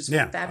phone, which is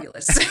Yeah.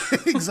 fabulous.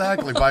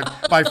 Exactly.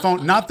 By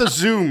phone, not the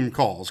Zoom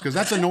calls, because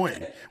that's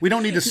annoying. We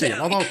don't need to see it.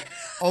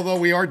 Although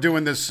we are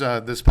doing this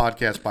this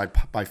podcast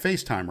by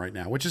FaceTime right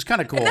now, which is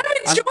kind of cool. And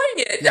I'm enjoying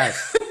it.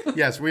 Yes,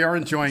 yes, we are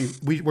enjoying.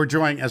 We're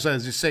enjoying, as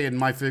you say in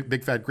my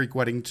Big Fat Greek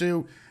Wedding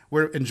too.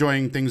 We're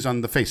enjoying things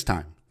on the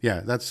FaceTime. Yeah,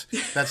 that's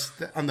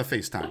on the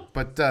FaceTime.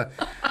 But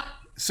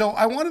so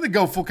I wanted to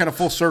go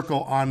full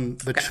circle on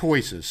the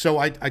choices. So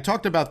I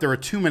talked about there are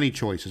too many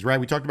choices, right?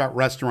 We talked about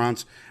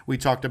restaurants. We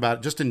talked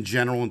about just in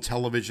general in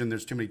television,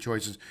 there's too many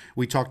choices.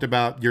 We talked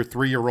about your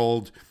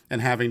 3-year-old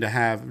and having to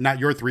have, not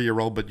your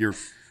 3-year-old, but your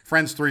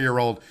friend's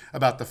 3-year-old,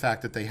 about the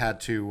fact that they had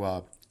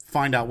to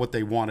find out what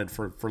they wanted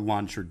for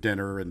lunch or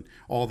dinner and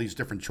all these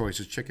different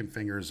choices, chicken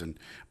fingers and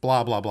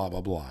blah, blah, blah,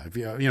 blah, blah. If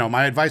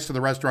my advice to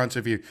the restaurants,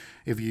 if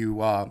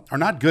you are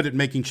not good at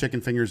making chicken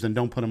fingers, then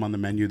don't put them on the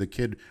menu. The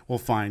kid will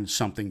find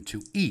something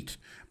to eat.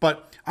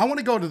 But I want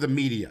to go to the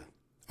media,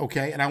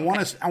 okay? And I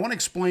want to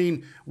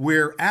explain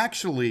where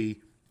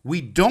actually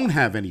we don't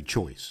have any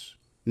choice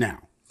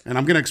now. And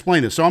I'm going to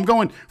explain this. So I'm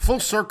going full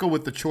circle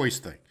with the choice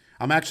thing.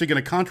 I'm actually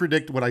going to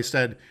contradict what I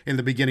said in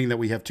the beginning that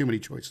we have too many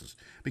choices.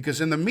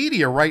 Because in the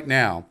media right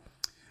now,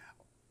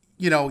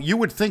 you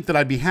would think that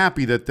I'd be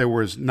happy that there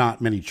was not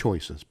many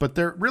choices, but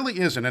there really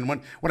isn't. And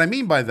what I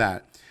mean by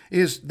that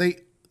is they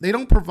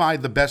don't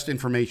provide the best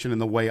information in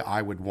the way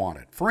I would want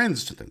it. For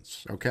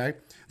instance, okay,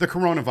 the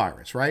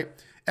coronavirus, right?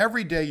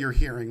 Every day you're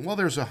hearing, well,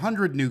 there's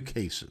 100 new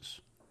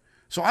cases.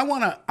 So I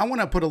want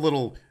to put a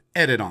little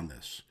edit on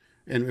this.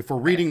 And if we're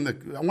reading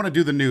I want to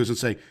do the news and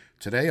say,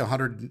 today,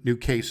 100 new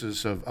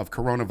cases of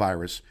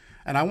coronavirus.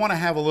 And I want to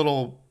have a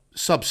little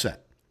subset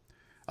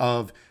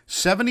of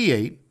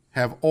 78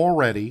 have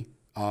already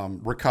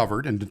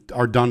recovered and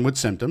are done with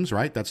symptoms,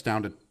 right? That's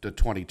down to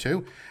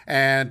 22.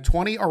 And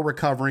 20 are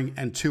recovering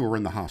and 2 are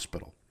in the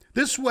hospital.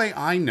 This way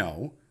I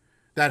know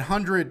that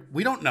 100,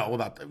 we don't know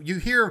about, you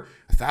hear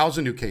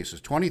 1,000 new cases,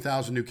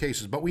 20,000 new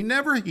cases, but we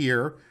never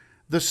hear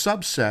the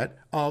subset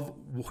of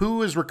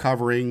who is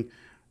recovering.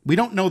 We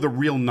don't know the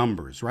real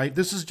numbers, right?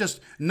 This is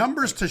just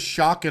numbers to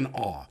shock and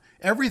awe.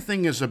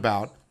 Everything is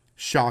about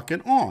shock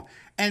and awe.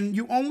 And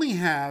you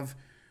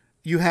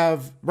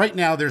have right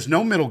now, there's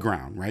no middle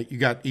ground, right? You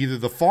got either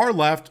the far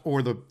left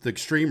or the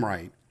extreme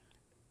right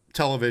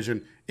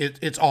television.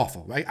 It's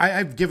awful.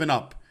 I've given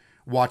up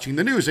watching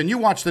the news. And you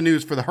watch the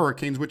news for the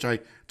hurricanes, which I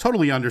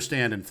totally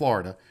understand in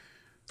Florida.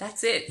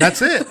 That's it.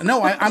 That's it.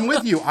 No, I'm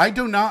with you. I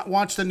do not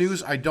watch the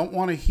news. I don't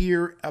want to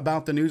hear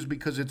about the news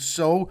because it's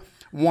so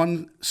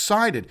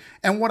one-sided.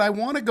 And what I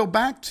want to go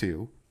back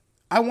to,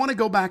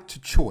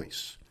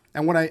 choice.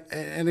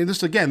 And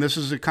this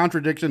is a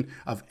contradiction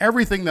of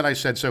everything that I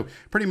said. So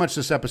pretty much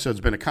this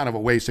episode's been a kind of a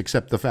waste,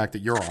 except the fact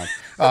that you're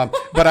on.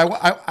 But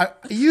I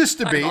used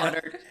to be,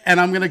 and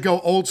I'm going to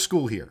go old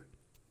school here.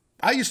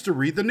 I used to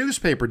read the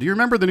newspaper. Do you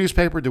remember the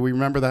newspaper? Do we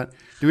remember that?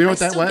 Do we know what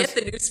that was? I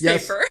still get the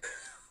newspaper. Yes.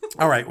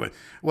 All right.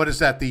 What is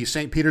that? The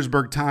St.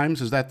 Petersburg Times?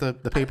 Is that the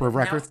paper of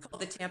record? Now it's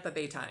called the Tampa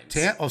Bay Times.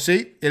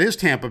 See, it is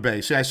Tampa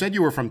Bay. See, I said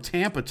you were from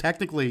Tampa,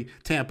 technically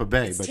Tampa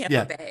Bay, It's but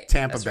Tampa Bay.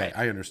 Tampa That's Bay. right.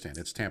 I understand.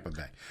 It's Tampa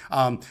Bay.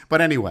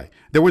 But anyway,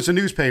 there was a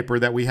newspaper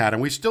that we had,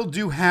 and we still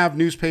do have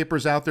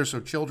newspapers out there.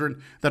 So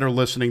children that are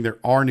listening, there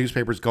are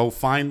newspapers. Go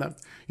find them,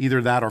 either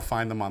that or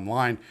find them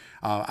online.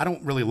 I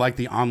don't really like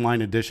the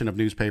online edition of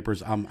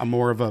newspapers. I'm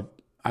more of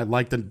I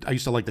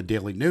used to like the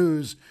Daily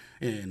News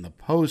in the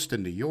Post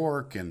in New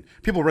York, and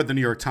people read the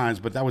New York Times,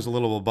 but that was a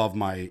little above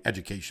my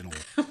educational.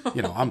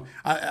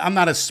 I'm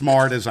not as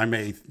smart as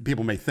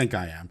people may think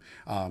I am,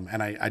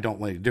 and I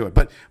don't like to do it.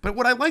 But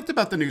what I liked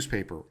about the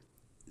newspaper,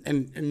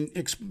 and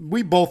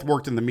we both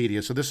worked in the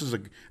media, so this is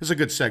a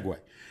good segue.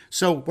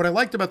 So what I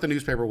liked about the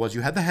newspaper was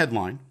you had the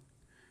headline,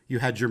 you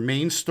had your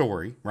main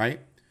story,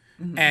 right?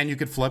 Mm-hmm. And you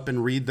could flip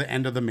and read the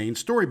end of the main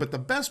story. But the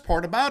best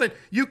part about it,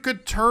 you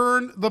could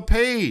turn the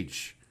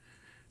page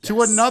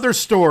to another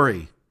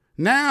story.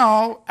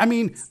 Now,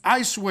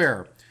 I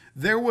swear,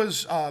 there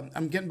was,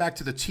 I'm getting back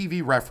to the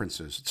TV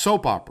references,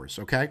 soap operas,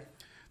 okay?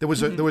 There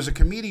was a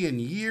comedian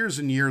years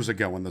and years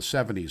ago in the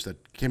 70s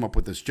that came up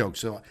with this joke.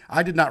 So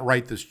I did not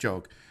write this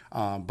joke,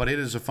 but it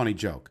is a funny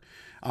joke.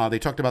 They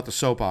talked about the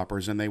soap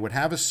operas, and they would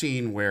have a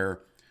scene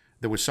where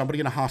there was somebody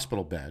in a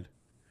hospital bed,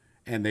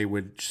 and they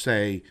would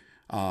say,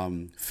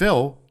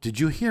 Phil, did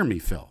you hear me,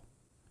 Phil?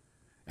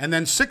 And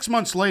then 6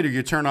 months later,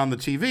 you turn on the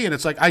TV and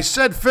it's like, I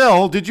said,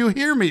 Phil, did you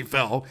hear me,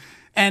 Phil?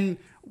 And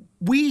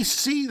we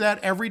see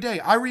that every day.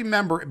 I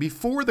remember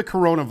before the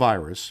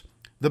coronavirus,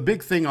 the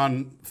big thing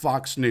on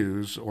Fox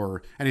News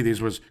or any of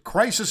these was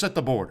crisis at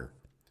the border,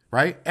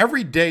 right?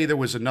 Every day there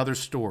was another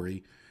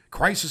story,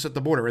 crisis at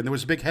the border, and there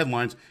was big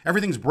headlines.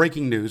 Everything's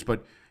breaking news,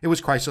 but it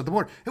was crisis at the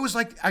border. It was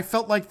like, I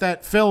felt like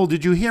that, Phil,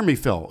 did you hear me,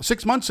 Phil?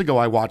 6 months ago,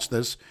 I watched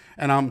this,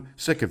 and I'm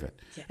sick of it.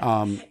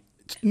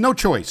 No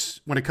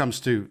choice when it comes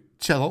to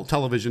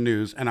television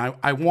news, and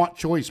I want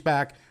choice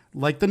back.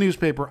 Like the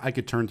newspaper, I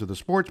could turn to the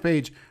sports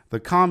page, the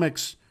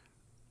comics,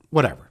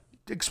 whatever.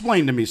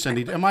 Explain to me,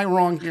 Cindy. Am I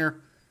wrong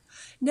here?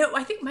 No,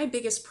 I think my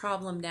biggest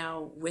problem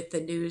now with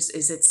the news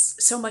is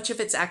it's so much of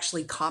it's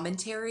actually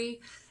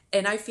commentary.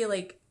 And I feel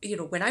like,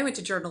 when I went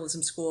to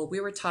journalism school, we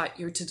were taught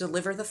you're to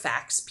deliver the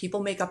facts.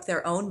 People make up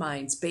their own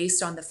minds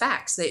based on the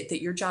facts,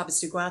 that your job is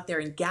to go out there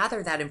and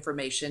gather that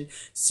information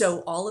so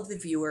all of the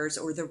viewers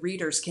or the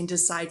readers can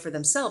decide for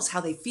themselves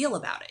how they feel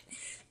about it.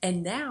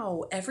 And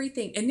now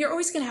everything, and you're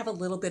always going to have a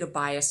little bit of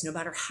bias, no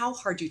matter how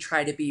hard you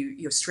try to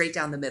be, straight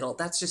down the middle.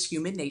 That's just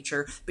human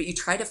nature, but you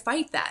try to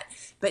fight that.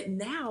 But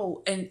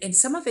now, and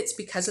some of it's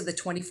because of the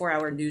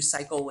 24-hour news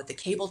cycle with the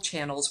cable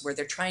channels where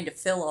they're trying to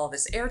fill all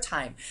this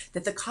airtime,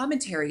 that the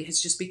commentary has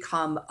just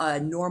become a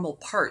normal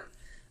part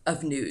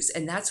of news.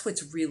 And that's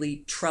what's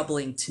really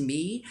troubling to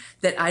me,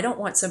 that I don't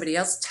want somebody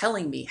else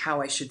telling me how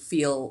I should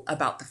feel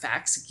about the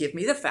facts. Give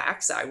me the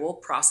facts. I will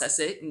process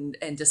it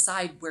and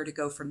decide where to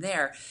go from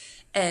there.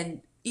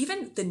 And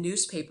even the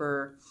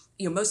newspaper,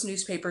 most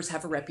newspapers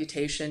have a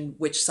reputation,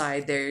 which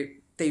side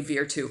they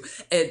veer to.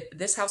 In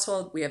this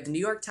household, we have the New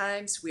York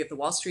Times, we have the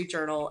Wall Street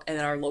Journal,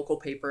 and our local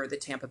paper, the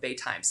Tampa Bay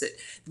Times. That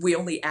we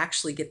only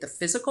actually get the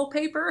physical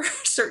paper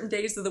certain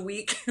days of the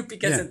week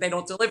because they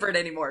don't deliver it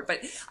anymore.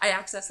 But I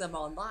access them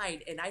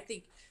online, and I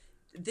think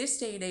this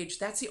day and age,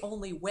 that's the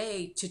only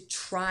way to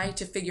try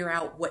to figure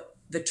out what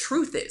the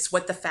truth is,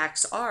 what the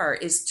facts are,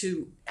 is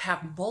to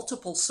have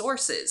multiple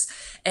sources.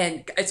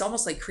 And it's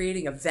almost like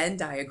creating a Venn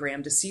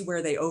diagram to see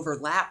where they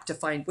overlap to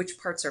find which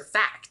parts are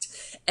fact.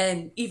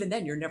 And even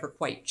then, you're never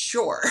quite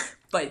sure.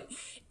 But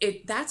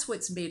that's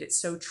what's made it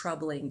so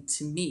troubling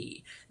to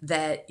me,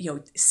 that,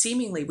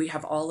 seemingly we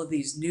have all of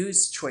these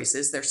news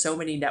choices. There's so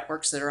many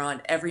networks that are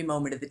on every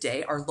moment of the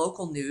day. Our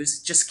local news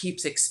just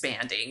keeps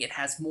expanding. It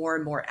has more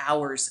and more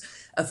hours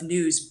of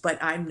news,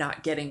 but I'm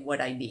not getting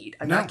what I need.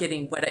 I'm not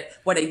getting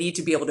what I need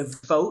to be able to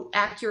vote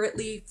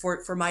accurately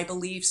for my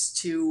beliefs,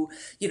 to,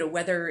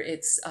 whether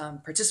it's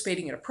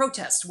participating in a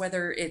protest,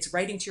 whether it's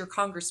writing to your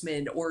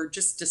congressman, or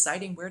just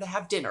deciding where to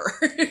have dinner.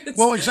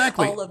 Well,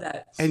 exactly. All of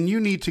that. And you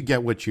need to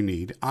get what you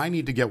need. I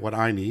need to get what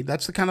I need.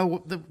 That's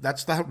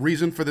that's the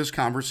reason for this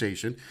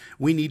conversation.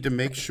 We need to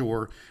make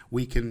sure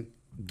we can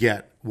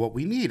get what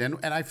we need. And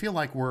I feel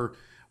like we're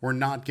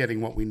not getting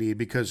what we need,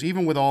 because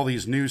even with all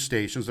these news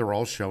stations, they're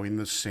all showing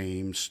the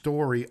same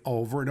story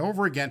over and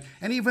over again.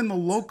 And even the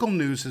local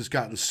news has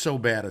gotten so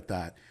bad at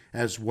that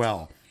as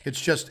well. It's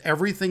just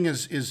everything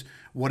is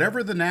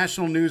whatever the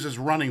national news is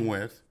running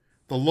with,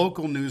 the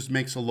local news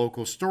makes a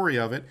local story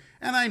of it.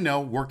 And I know,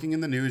 working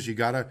in the news, you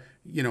got to,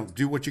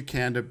 do what you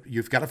can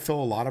you've got to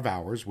fill a lot of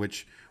hours,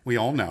 which we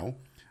all know,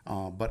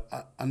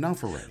 but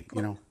enough already,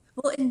 Well,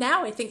 and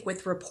now I think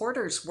with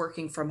reporters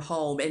working from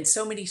home, and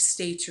so many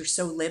states are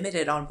so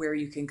limited on where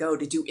you can go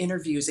to do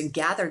interviews and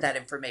gather that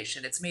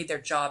information, it's made their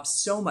jobs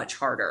so much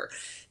harder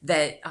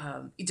that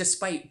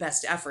despite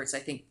best efforts, I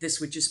think this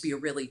would just be a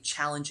really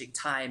challenging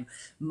time.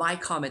 My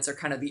comments are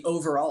kind of the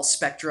overall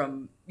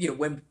spectrum,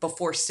 when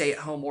before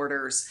stay-at-home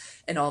orders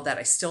and all that.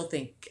 I still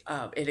think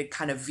it had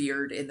kind of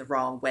veered in the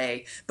wrong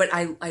way. But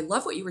I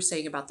love what you were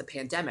saying about the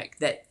pandemic,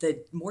 that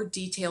the more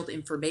detailed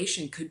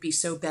information could be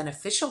so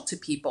beneficial to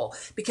people,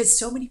 because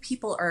so many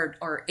people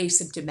are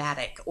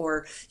asymptomatic,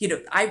 or,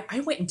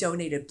 I went and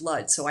donated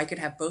blood so I could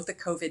have both a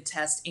COVID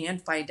test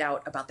and find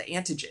out about the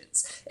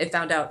antigens, and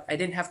found out I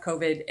didn't have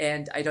COVID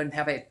and I don't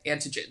have an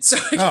antigen. So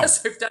I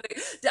guess I've done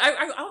it.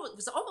 I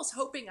was almost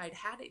hoping I'd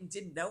had it and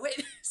didn't know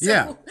it.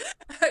 So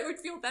I would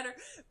feel better.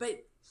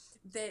 But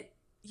that,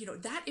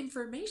 that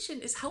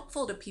information is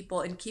helpful to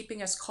people in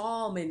keeping us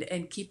calm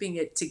and keeping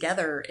it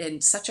together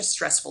in such a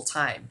stressful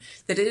time,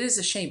 that it is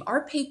a shame.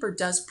 Our paper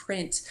does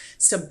print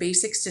some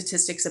basic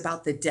statistics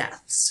about the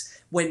deaths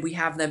when we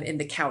have them in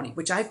the county,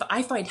 which I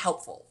find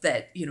helpful,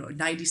 that, a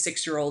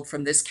 96-year-old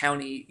from this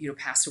county,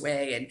 passed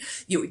away, and,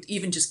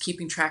 even just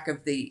keeping track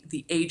of the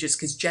ages,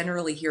 because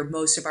generally here,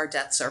 most of our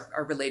deaths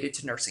are related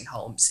to nursing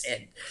homes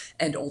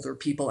and older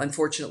people,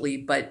 unfortunately.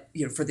 But,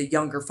 for the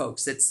younger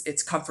folks,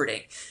 it's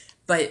comforting.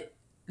 But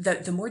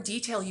the more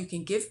detail you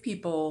can give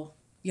people,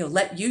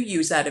 let you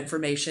use that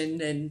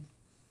information and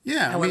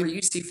however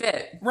you see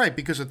fit. Right,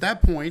 because at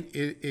that point,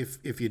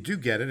 if you do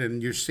get it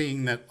and you're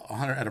seeing that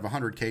 100 out of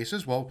 100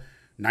 cases, well,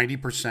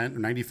 90% or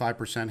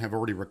 95% have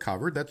already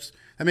recovered. That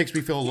makes me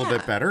feel a little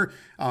bit better.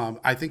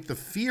 I think the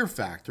fear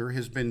factor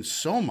has been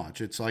so much.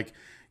 It's like,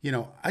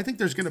 I think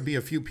there's going to be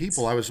a few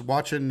people. I was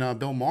watching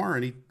Bill Maher,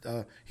 and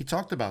he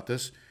talked about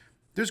this.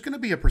 There's going to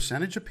be a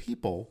percentage of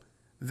people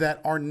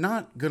that are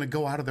not going to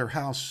go out of their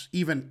house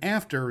even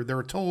after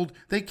they're told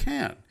they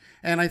can.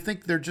 And I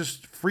think they're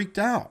just freaked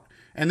out.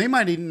 And they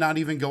might not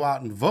even go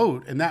out and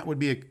vote. And that would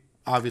be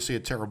obviously a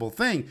terrible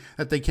thing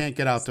that they can't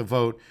get out to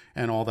vote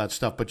and all that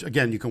stuff. But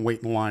again, you can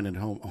wait in line at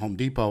Home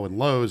Depot and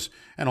Lowe's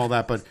and all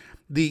that. But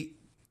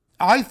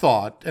I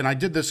thought, and I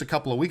did this a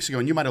couple of weeks ago,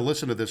 and you might have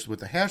listened to this with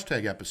the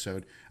hashtag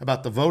episode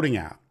about the voting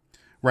app,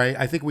 right?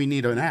 I think we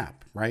need an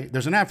app, right?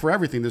 There's an app for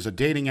everything. There's a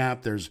dating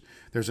app. There's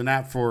an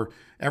app for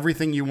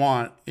everything you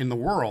want in the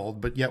world,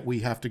 but yet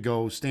we have to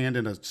go stand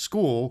in a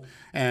school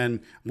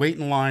and wait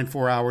in line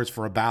 4 hours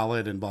for a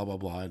ballot and blah, blah,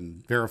 blah,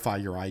 and verify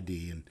your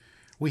ID. And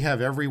we have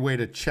every way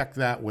to check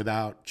that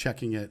without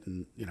checking it.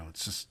 And,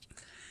 it's just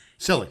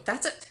silly.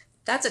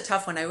 That's a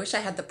tough one. I wish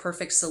I had the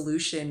perfect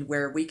solution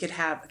where we could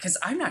have, because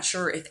I'm not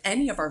sure if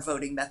any of our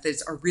voting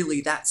methods are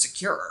really that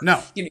secure.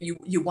 No.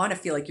 You want to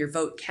feel like your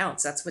vote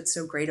counts. That's what's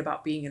so great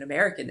about being an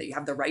American, that you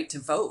have the right to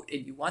vote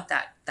and you want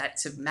that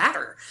to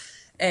matter.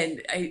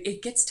 And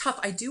it gets tough.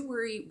 I do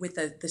worry with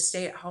the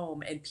stay at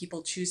home and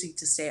people choosing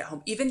to stay at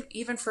home.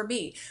 Even for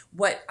me,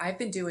 what I've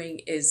been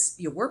doing is,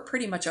 we're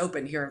pretty much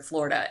open here in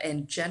Florida.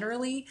 And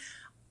generally,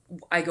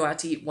 I go out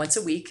to eat once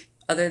a week.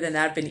 Other than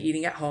that, I've been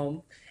eating at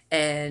home.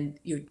 And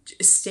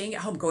staying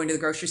at home, going to the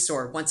grocery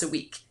store once a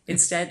week.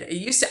 Instead, I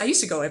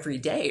used to go every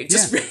day,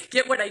 just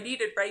get what I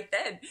needed right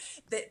then.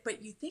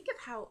 But you think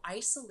of how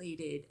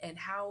isolated and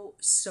how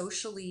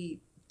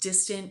socially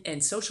distant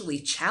and socially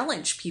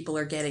challenged people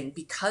are getting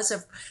because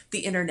of the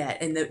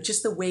internet and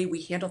just the way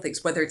we handle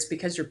things, whether it's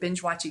because you're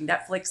binge watching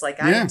Netflix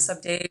like I am some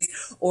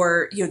days,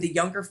 or the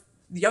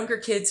younger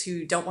kids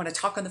who don't want to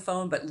talk on the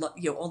phone but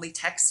only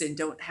text and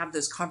don't have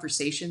those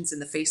conversations in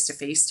the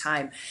face-to-face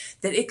time,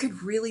 that it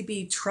could really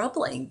be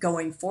troubling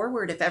going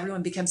forward if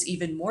everyone becomes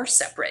even more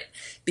separate,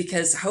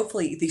 because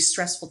hopefully these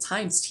stressful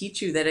times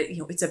teach you that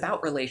it's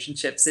about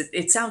relationships.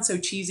 It sounds so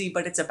cheesy,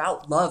 but it's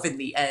about love in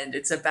the end.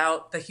 It's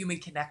about the human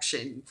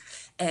connection,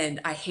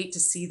 and I hate to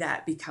see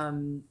that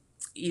become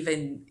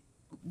even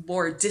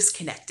more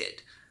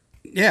disconnected.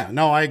 Yeah,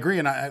 no, I agree.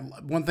 And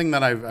one thing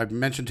that I've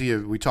mentioned to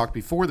you, we talked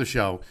before the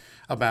show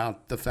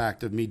about the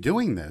fact of me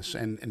doing this.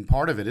 And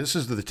part of it, this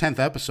is the 10th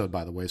episode,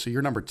 by the way. So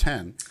you're number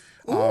 10.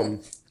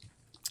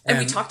 And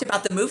we talked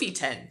about the movie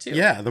 10 too.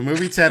 Yeah, the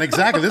movie 10.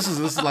 Exactly. This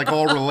is like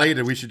all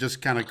related. We should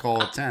just kind of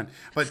call it 10.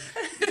 But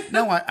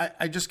no,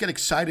 I just get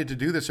excited to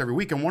do this every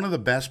week. And one of the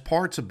best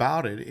parts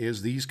about it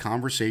is these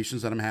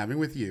conversations that I'm having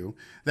with you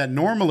that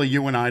normally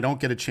you and I don't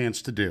get a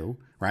chance to do,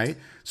 right?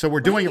 So we're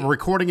doing it, we're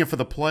recording it for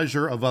the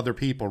pleasure of other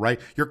people, right?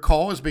 Your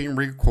call is being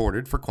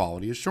recorded for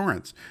quality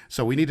assurance.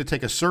 So we need to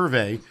take a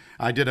survey.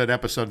 I did an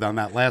episode on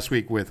that last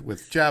week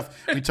with Jeff.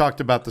 We talked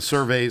about the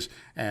surveys,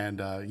 and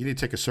you need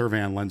to take a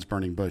survey on Lens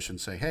Burning Bush and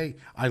say, hey,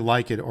 I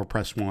like it, or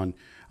press 1.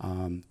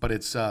 But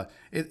it's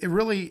it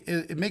really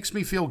makes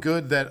me feel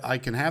good that I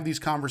can have these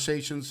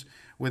conversations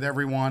with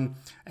everyone,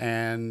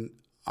 and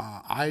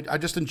I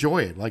just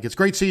enjoy it. Like, it's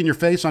great seeing your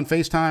face on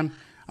FaceTime.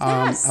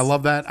 Yes. I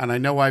love that, and I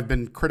know I've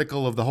been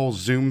critical of the whole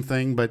Zoom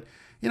thing, but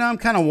I'm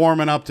kind of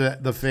warming up to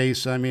the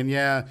face. I mean,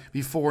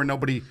 before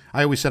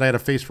I always said I had a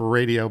face for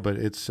radio, but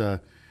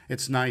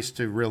it's nice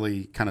to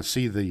really kind of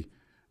see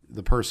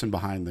the person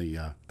behind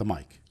the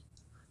mic.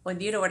 Well,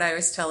 you know what I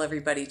always tell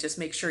everybody, just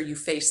make sure you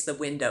face the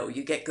window.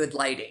 You get good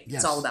lighting.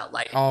 Yes. It's all about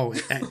lighting. Oh,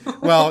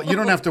 well, you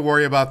don't have to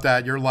worry about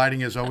that. Your lighting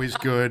is always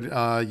good.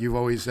 You've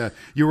always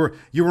you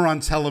were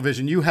on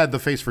television. You had the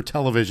face for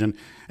television,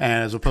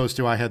 as opposed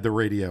to I had the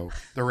radio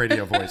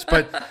voice.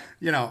 But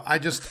I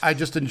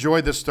just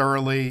enjoyed this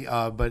thoroughly.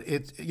 But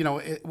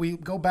we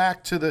go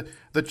back to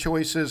the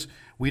choices.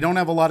 We don't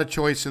have a lot of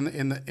choice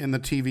in the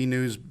TV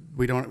news.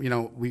 We don't,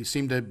 we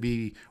seem to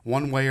be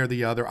one way or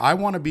the other. I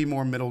want to be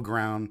more middle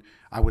ground.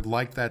 I would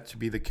like that to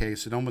be the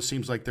case. It almost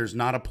seems like there's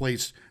not a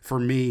place for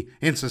me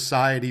in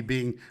society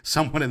being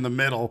someone in the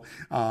middle.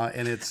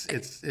 And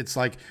it's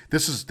like,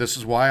 this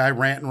is why I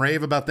rant and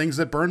rave about things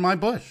that burn my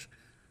bush.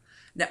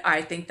 No,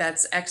 I think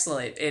that's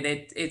excellent. And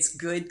it's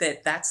good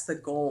that that's the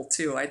goal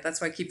too.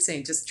 That's why I keep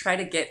saying, just try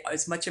to get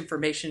as much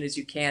information as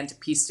you can to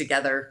piece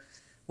together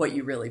what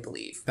you really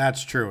believe.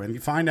 That's true. And you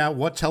find out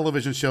what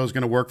television show is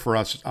going to work for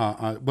us.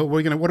 What are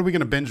we going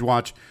to binge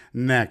watch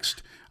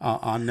next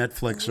on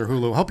Netflix or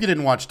Hulu? I hope you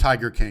didn't watch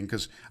Tiger King,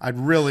 because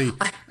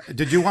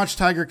did you watch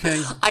Tiger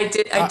King?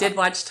 I did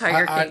watch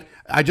Tiger King.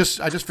 I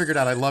just figured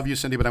out I love you,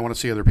 Cindy, but I want to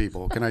see other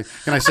people. Can I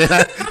say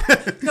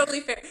that?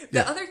 Totally fair.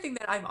 The other thing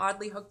that I'm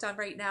oddly hooked on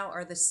right now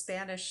are the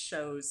Spanish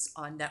shows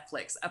on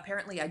Netflix.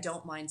 Apparently, I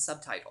don't mind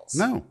subtitles.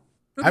 No.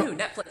 Who knew?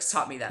 Netflix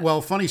taught me that.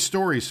 Well, funny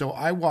story. So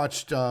I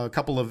watched a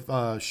couple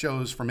of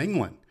shows from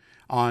England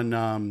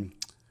on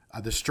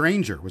The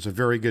Stranger was a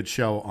very good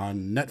show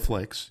on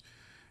Netflix.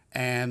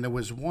 And there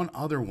was one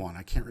other one.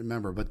 I can't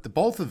remember. But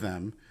both of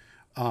them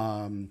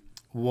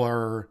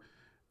were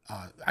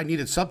I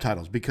needed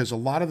subtitles, because a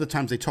lot of the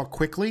times they talk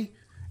quickly.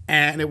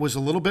 And it was a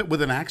little bit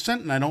with an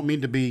accent. And I don't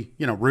mean to be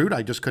rude.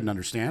 I just couldn't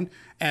understand.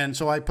 And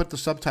so I put the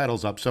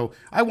subtitles up. So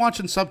I watch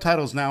in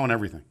subtitles now and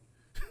everything.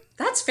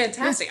 That's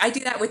fantastic. I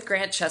do that with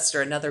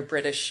Grantchester, another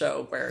British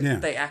show where Yeah.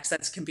 the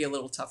accents can be a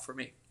little tough for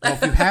me. Well,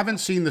 if you haven't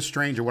seen The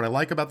Stranger, what I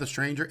like about The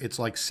Stranger, it's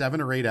like 7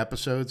 or 8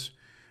 episodes,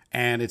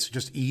 and it's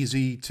just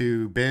easy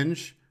to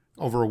binge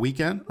over a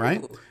weekend,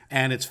 right? Ooh.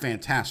 And it's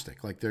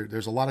fantastic. Like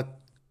there's a lot of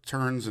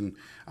turns and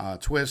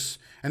twists.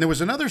 And there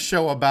was another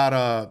show about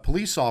a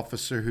police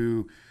officer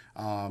who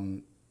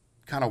kind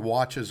of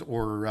watches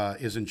or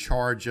is in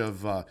charge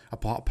of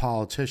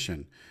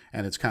politician,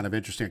 and it's kind of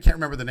interesting. I can't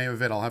remember the name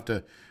of it.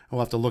 We'll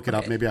have to look it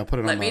up. Okay. Maybe I'll put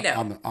it Let on me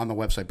know. on the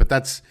website. But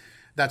that's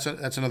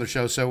another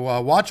show.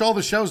 So watch all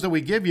the shows that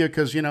we give you,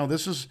 because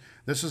this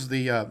is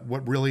the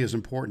what really is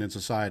important in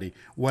society.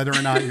 Whether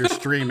or not you're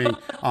streaming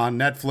on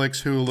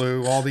Netflix,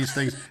 Hulu, all these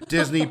things,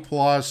 Disney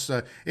Plus,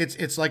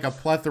 it's like a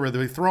plethora.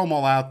 We throw them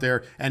all out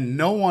there, and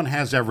no one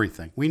has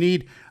everything. We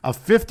need a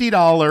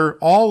 $50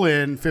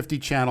 all-in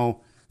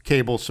 50-channel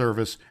cable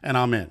service, and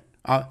I'm in.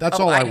 That's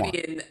all I want.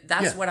 mean,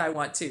 that's Yeah. what I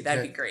want too.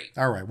 That'd be great.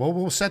 All right. Well,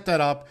 we'll set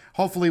that up.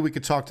 Hopefully, we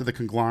could talk to the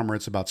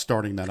conglomerates about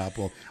starting that up.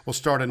 We'll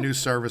start a new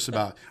service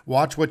about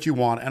watch what you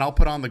want, and I'll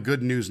put on the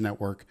Good News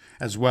Network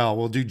as well.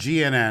 We'll do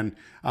GNN,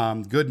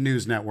 Good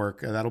News Network.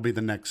 That'll be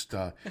the next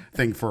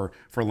thing for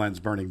Lens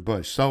Burning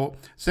Bush. So,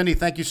 Cindy,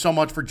 thank you so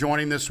much for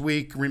joining this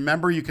week.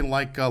 Remember, you can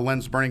like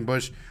Lens Burning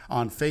Bush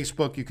on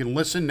Facebook. You can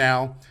listen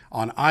now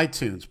on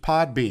iTunes,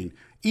 Podbean,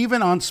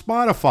 even on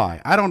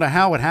Spotify. I don't know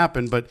how it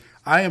happened, but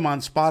I am on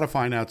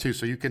Spotify now too.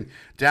 So you can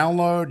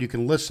download, you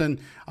can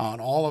listen on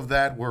all of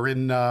that. We're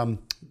in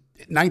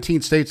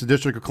 19 states, the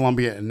District of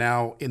Columbia, and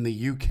now in the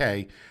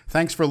UK.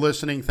 Thanks for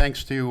listening.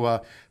 Thanks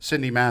to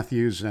Cindy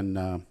Matthews.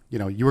 And,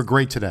 you were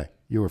great today.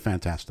 You were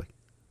fantastic.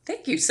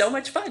 Thank you. So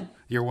much fun.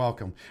 You're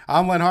welcome.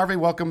 I'm Len Harvey.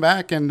 Welcome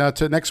back. And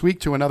to next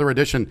week to another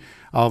edition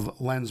of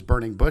Lens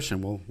Burning Bush.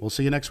 And we'll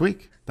see you next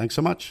week. Thanks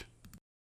so much.